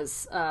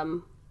has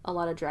a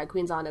lot of drag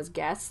queens on as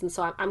guests, and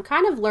so I'm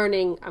kind of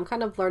learning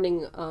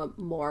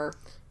more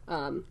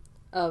of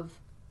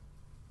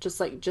just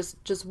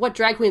what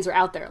drag queens are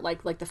out there,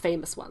 like the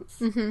famous ones.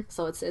 Mm-hmm.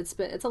 So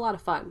it's a lot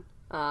of fun.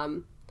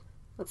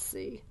 Let's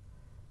see.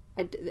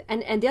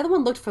 And the other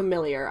one looked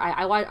familiar.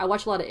 I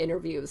watch a lot of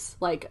interviews,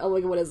 like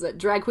what is it?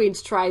 Drag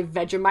queens try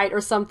Vegemite or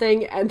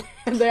something, and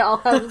they all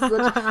have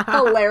such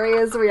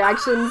hilarious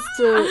reactions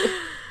to.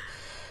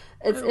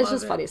 It's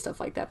just funny stuff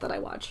like that I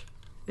watch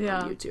on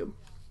YouTube.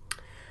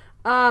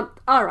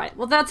 All right.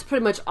 Well, that's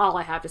pretty much all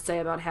I have to say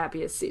about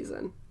Happiest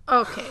Season.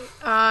 Okay.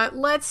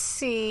 Let's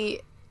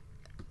see.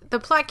 The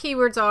plot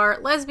keywords are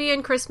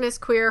lesbian, Christmas,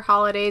 queer,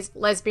 holidays,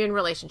 lesbian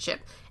relationship.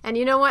 And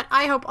you know what?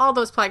 I hope all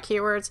those plot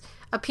keywords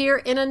appear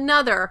in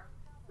another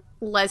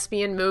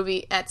lesbian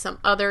movie at some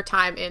other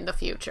time in the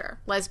future.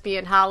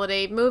 Lesbian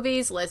holiday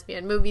movies,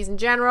 lesbian movies in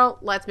general.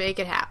 Let's make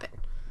it happen.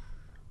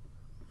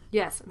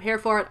 Yes, I'm here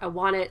for it. I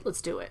want it.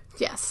 Let's do it.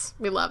 Yes,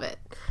 we love it.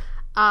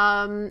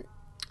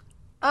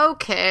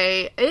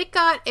 Okay. It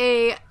got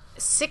a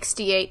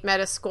 68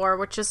 Metascore,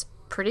 which is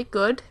pretty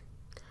good.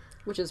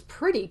 Which is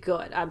pretty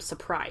good. I'm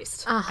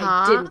surprised. Uh-huh.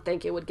 I didn't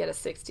think it would get a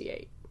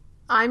 68.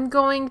 I'm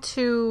going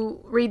to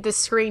read the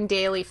Screen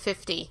Daily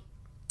 50. It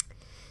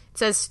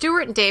says,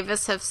 Stewart and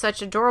Davis have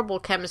such adorable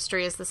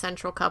chemistry as the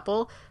central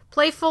couple,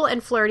 playful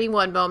and flirty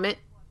one moment,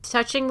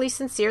 touchingly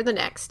sincere the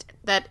next,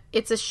 that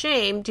it's a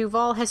shame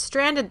Duvall has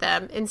stranded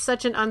them in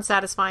such an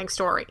unsatisfying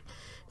story.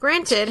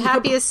 Granted,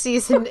 Happiest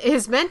Season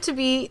is meant to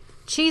be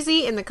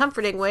cheesy in the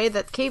comforting way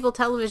that cable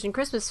television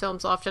Christmas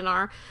films often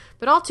are,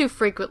 but all too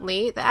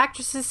frequently, the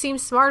actresses seem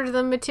smarter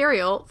than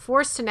material,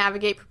 forced to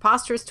navigate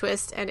preposterous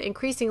twists and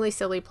increasingly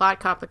silly plot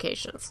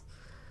complications.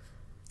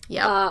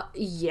 Yeah.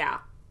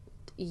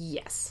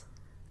 Yes.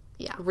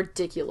 Yeah.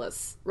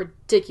 Ridiculous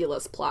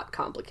plot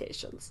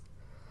complications.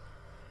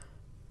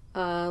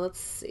 Let's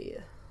see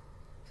if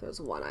there's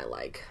one I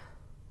like.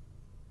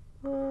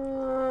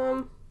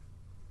 Was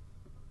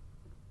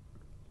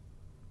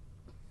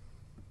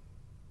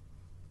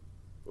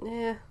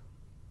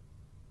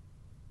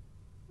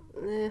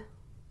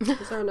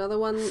there another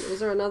one? Was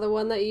there another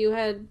one that you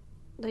had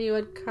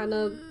kind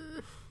of?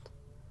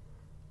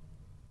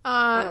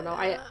 I don't know.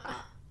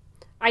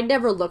 I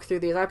never look through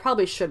these. I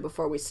probably should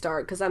before we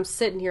start, because I'm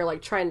sitting here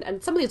like trying,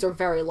 and some of these are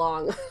very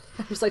long.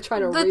 I'm just like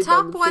trying to read them. The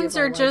top ones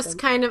are just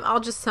kind of, I'll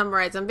just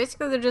summarize them.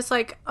 Basically, they're just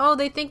like, oh,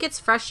 they think it's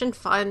fresh and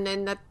fun,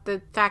 and that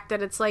the fact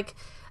that it's like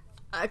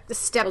a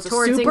step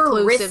towards super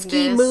inclusiveness.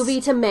 Risky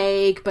movie to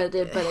make, but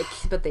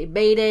they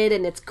made it,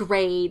 and it's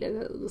great,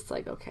 and it's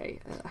like,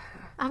 okay.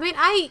 I mean,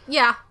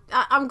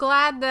 I'm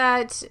glad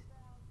that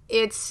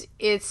it's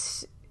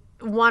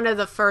one of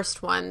the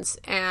first ones,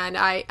 and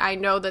I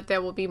know that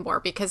there will be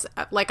more, because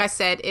like I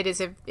said, it is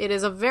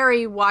a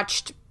very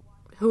watched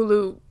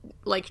Hulu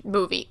like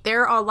movie.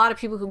 There are a lot of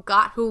people who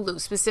got Hulu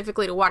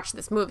specifically to watch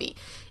this movie,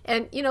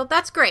 and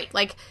that's great.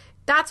 Like,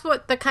 that's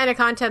what the kind of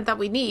content that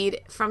we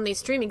need from these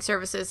streaming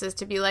services, is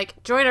to be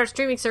like, join our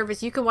streaming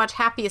service, you can watch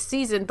Happiest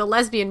Season, the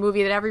lesbian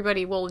movie that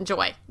everybody will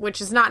enjoy, which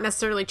is not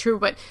necessarily true,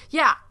 but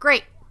yeah,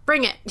 great,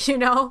 bring it.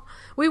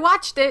 We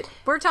watched it,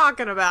 we're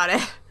talking about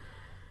it.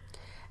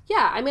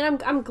 Yeah, I mean,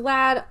 I'm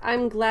glad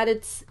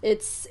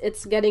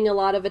it's getting a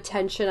lot of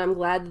attention. I'm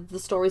glad that the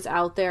story's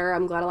out there.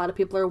 I'm glad a lot of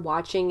people are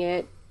watching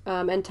it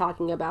and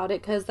talking about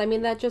it, because I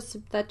mean, that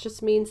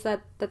just means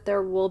that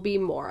there will be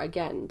more.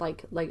 Again,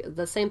 like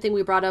the same thing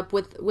we brought up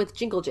with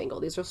Jingle Jangle.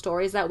 These are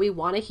stories that we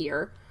want to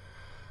hear,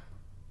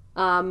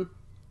 and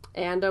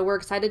we're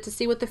excited to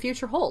see what the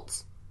future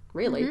holds.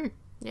 Really,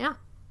 yeah.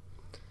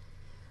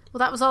 Well,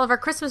 that was all of our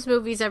Christmas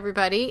movies,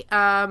 everybody.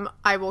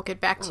 I will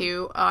get back to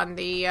you on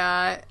the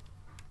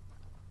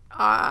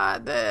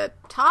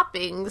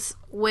toppings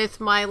with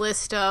my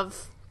list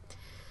of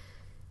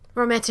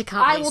romantic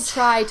comedies. I will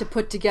try to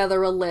put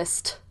together a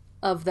list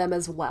of them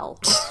as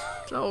well.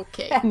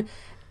 Okay.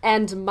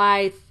 and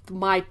my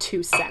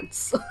 2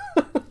 cents.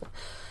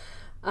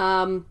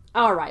 All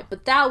right,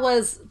 but that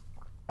was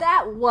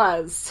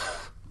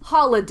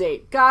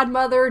Holiday,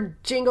 Godmother,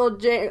 Jingle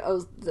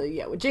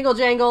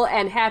Jangle,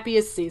 and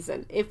Happiest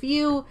Season. If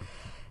you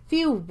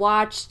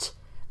watched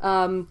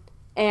and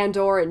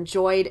or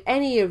enjoyed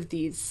any of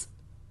these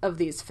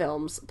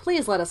films,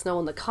 please let us know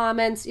in the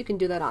comments. You can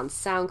do that on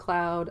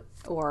SoundCloud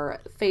or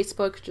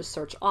Facebook. Just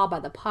search All by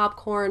the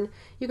Popcorn.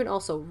 You can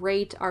also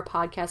rate our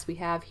podcast we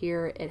have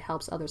here. It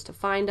helps others to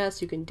find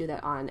us. You can do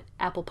that on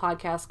Apple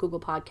Podcasts, Google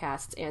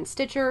Podcasts, and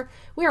Stitcher.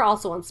 We are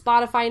also on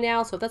Spotify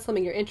now, so if that's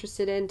something you're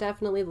interested in,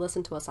 definitely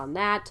listen to us on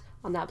that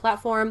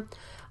platform.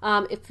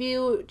 If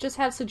you just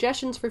have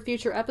suggestions for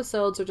future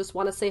episodes, or just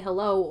want to say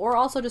hello, or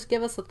also just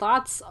give us the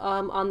thoughts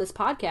on this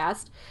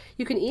podcast,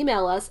 you can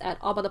email us at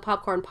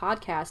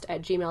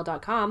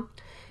allbythepopcornpodcast@gmail.com.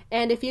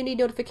 And if you need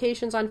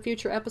notifications on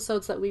future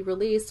episodes that we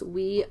release,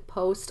 we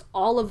post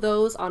all of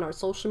those on our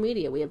social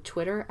media. We have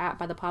Twitter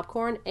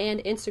 @bythepopcorn and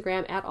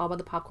Instagram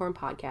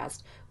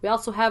 @allbythepopcornpodcast. We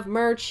also have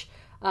merch.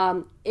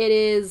 It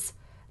is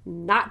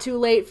not too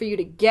late for you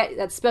to get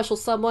that special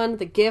someone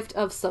the gift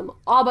of some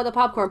All By The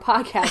Popcorn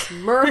podcast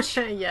merch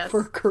yes.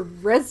 for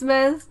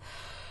Christmas.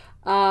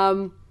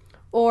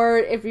 Or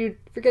if you're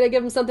going to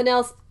give them something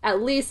else,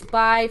 at least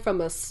buy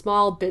from a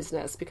small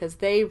business, because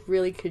they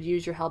really could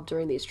use your help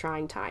during these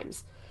trying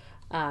times.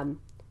 And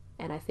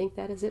I think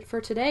that is it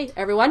for today,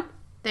 everyone.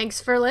 Thanks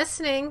for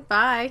listening.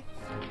 Bye.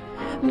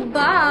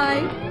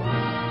 Bye.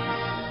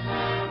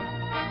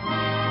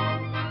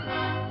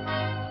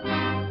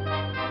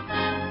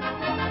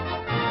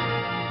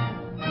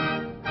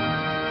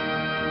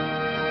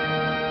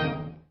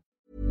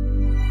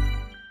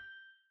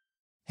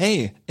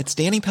 Hey, it's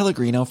Danny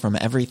Pellegrino from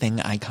Everything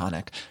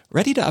Iconic.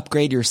 Ready to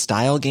upgrade your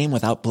style game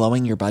without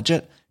blowing your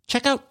budget?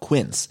 Check out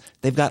Quince.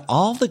 They've got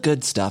all the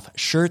good stuff,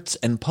 shirts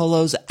and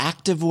polos,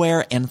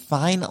 activewear, and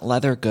fine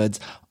leather goods,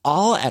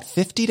 all at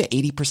 50 to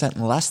 80%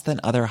 less than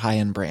other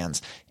high-end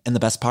brands. And the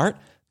best part?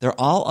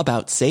 They're all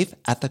about safe,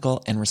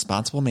 ethical, and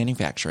responsible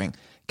manufacturing.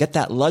 Get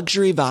that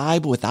luxury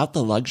vibe without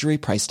the luxury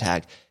price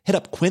tag. Hit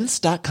up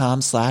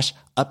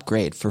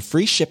quince.com/upgrade for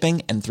free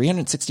shipping and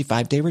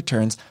 365-day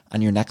returns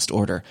on your next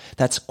order.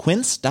 That's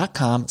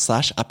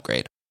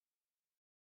quince.com/upgrade.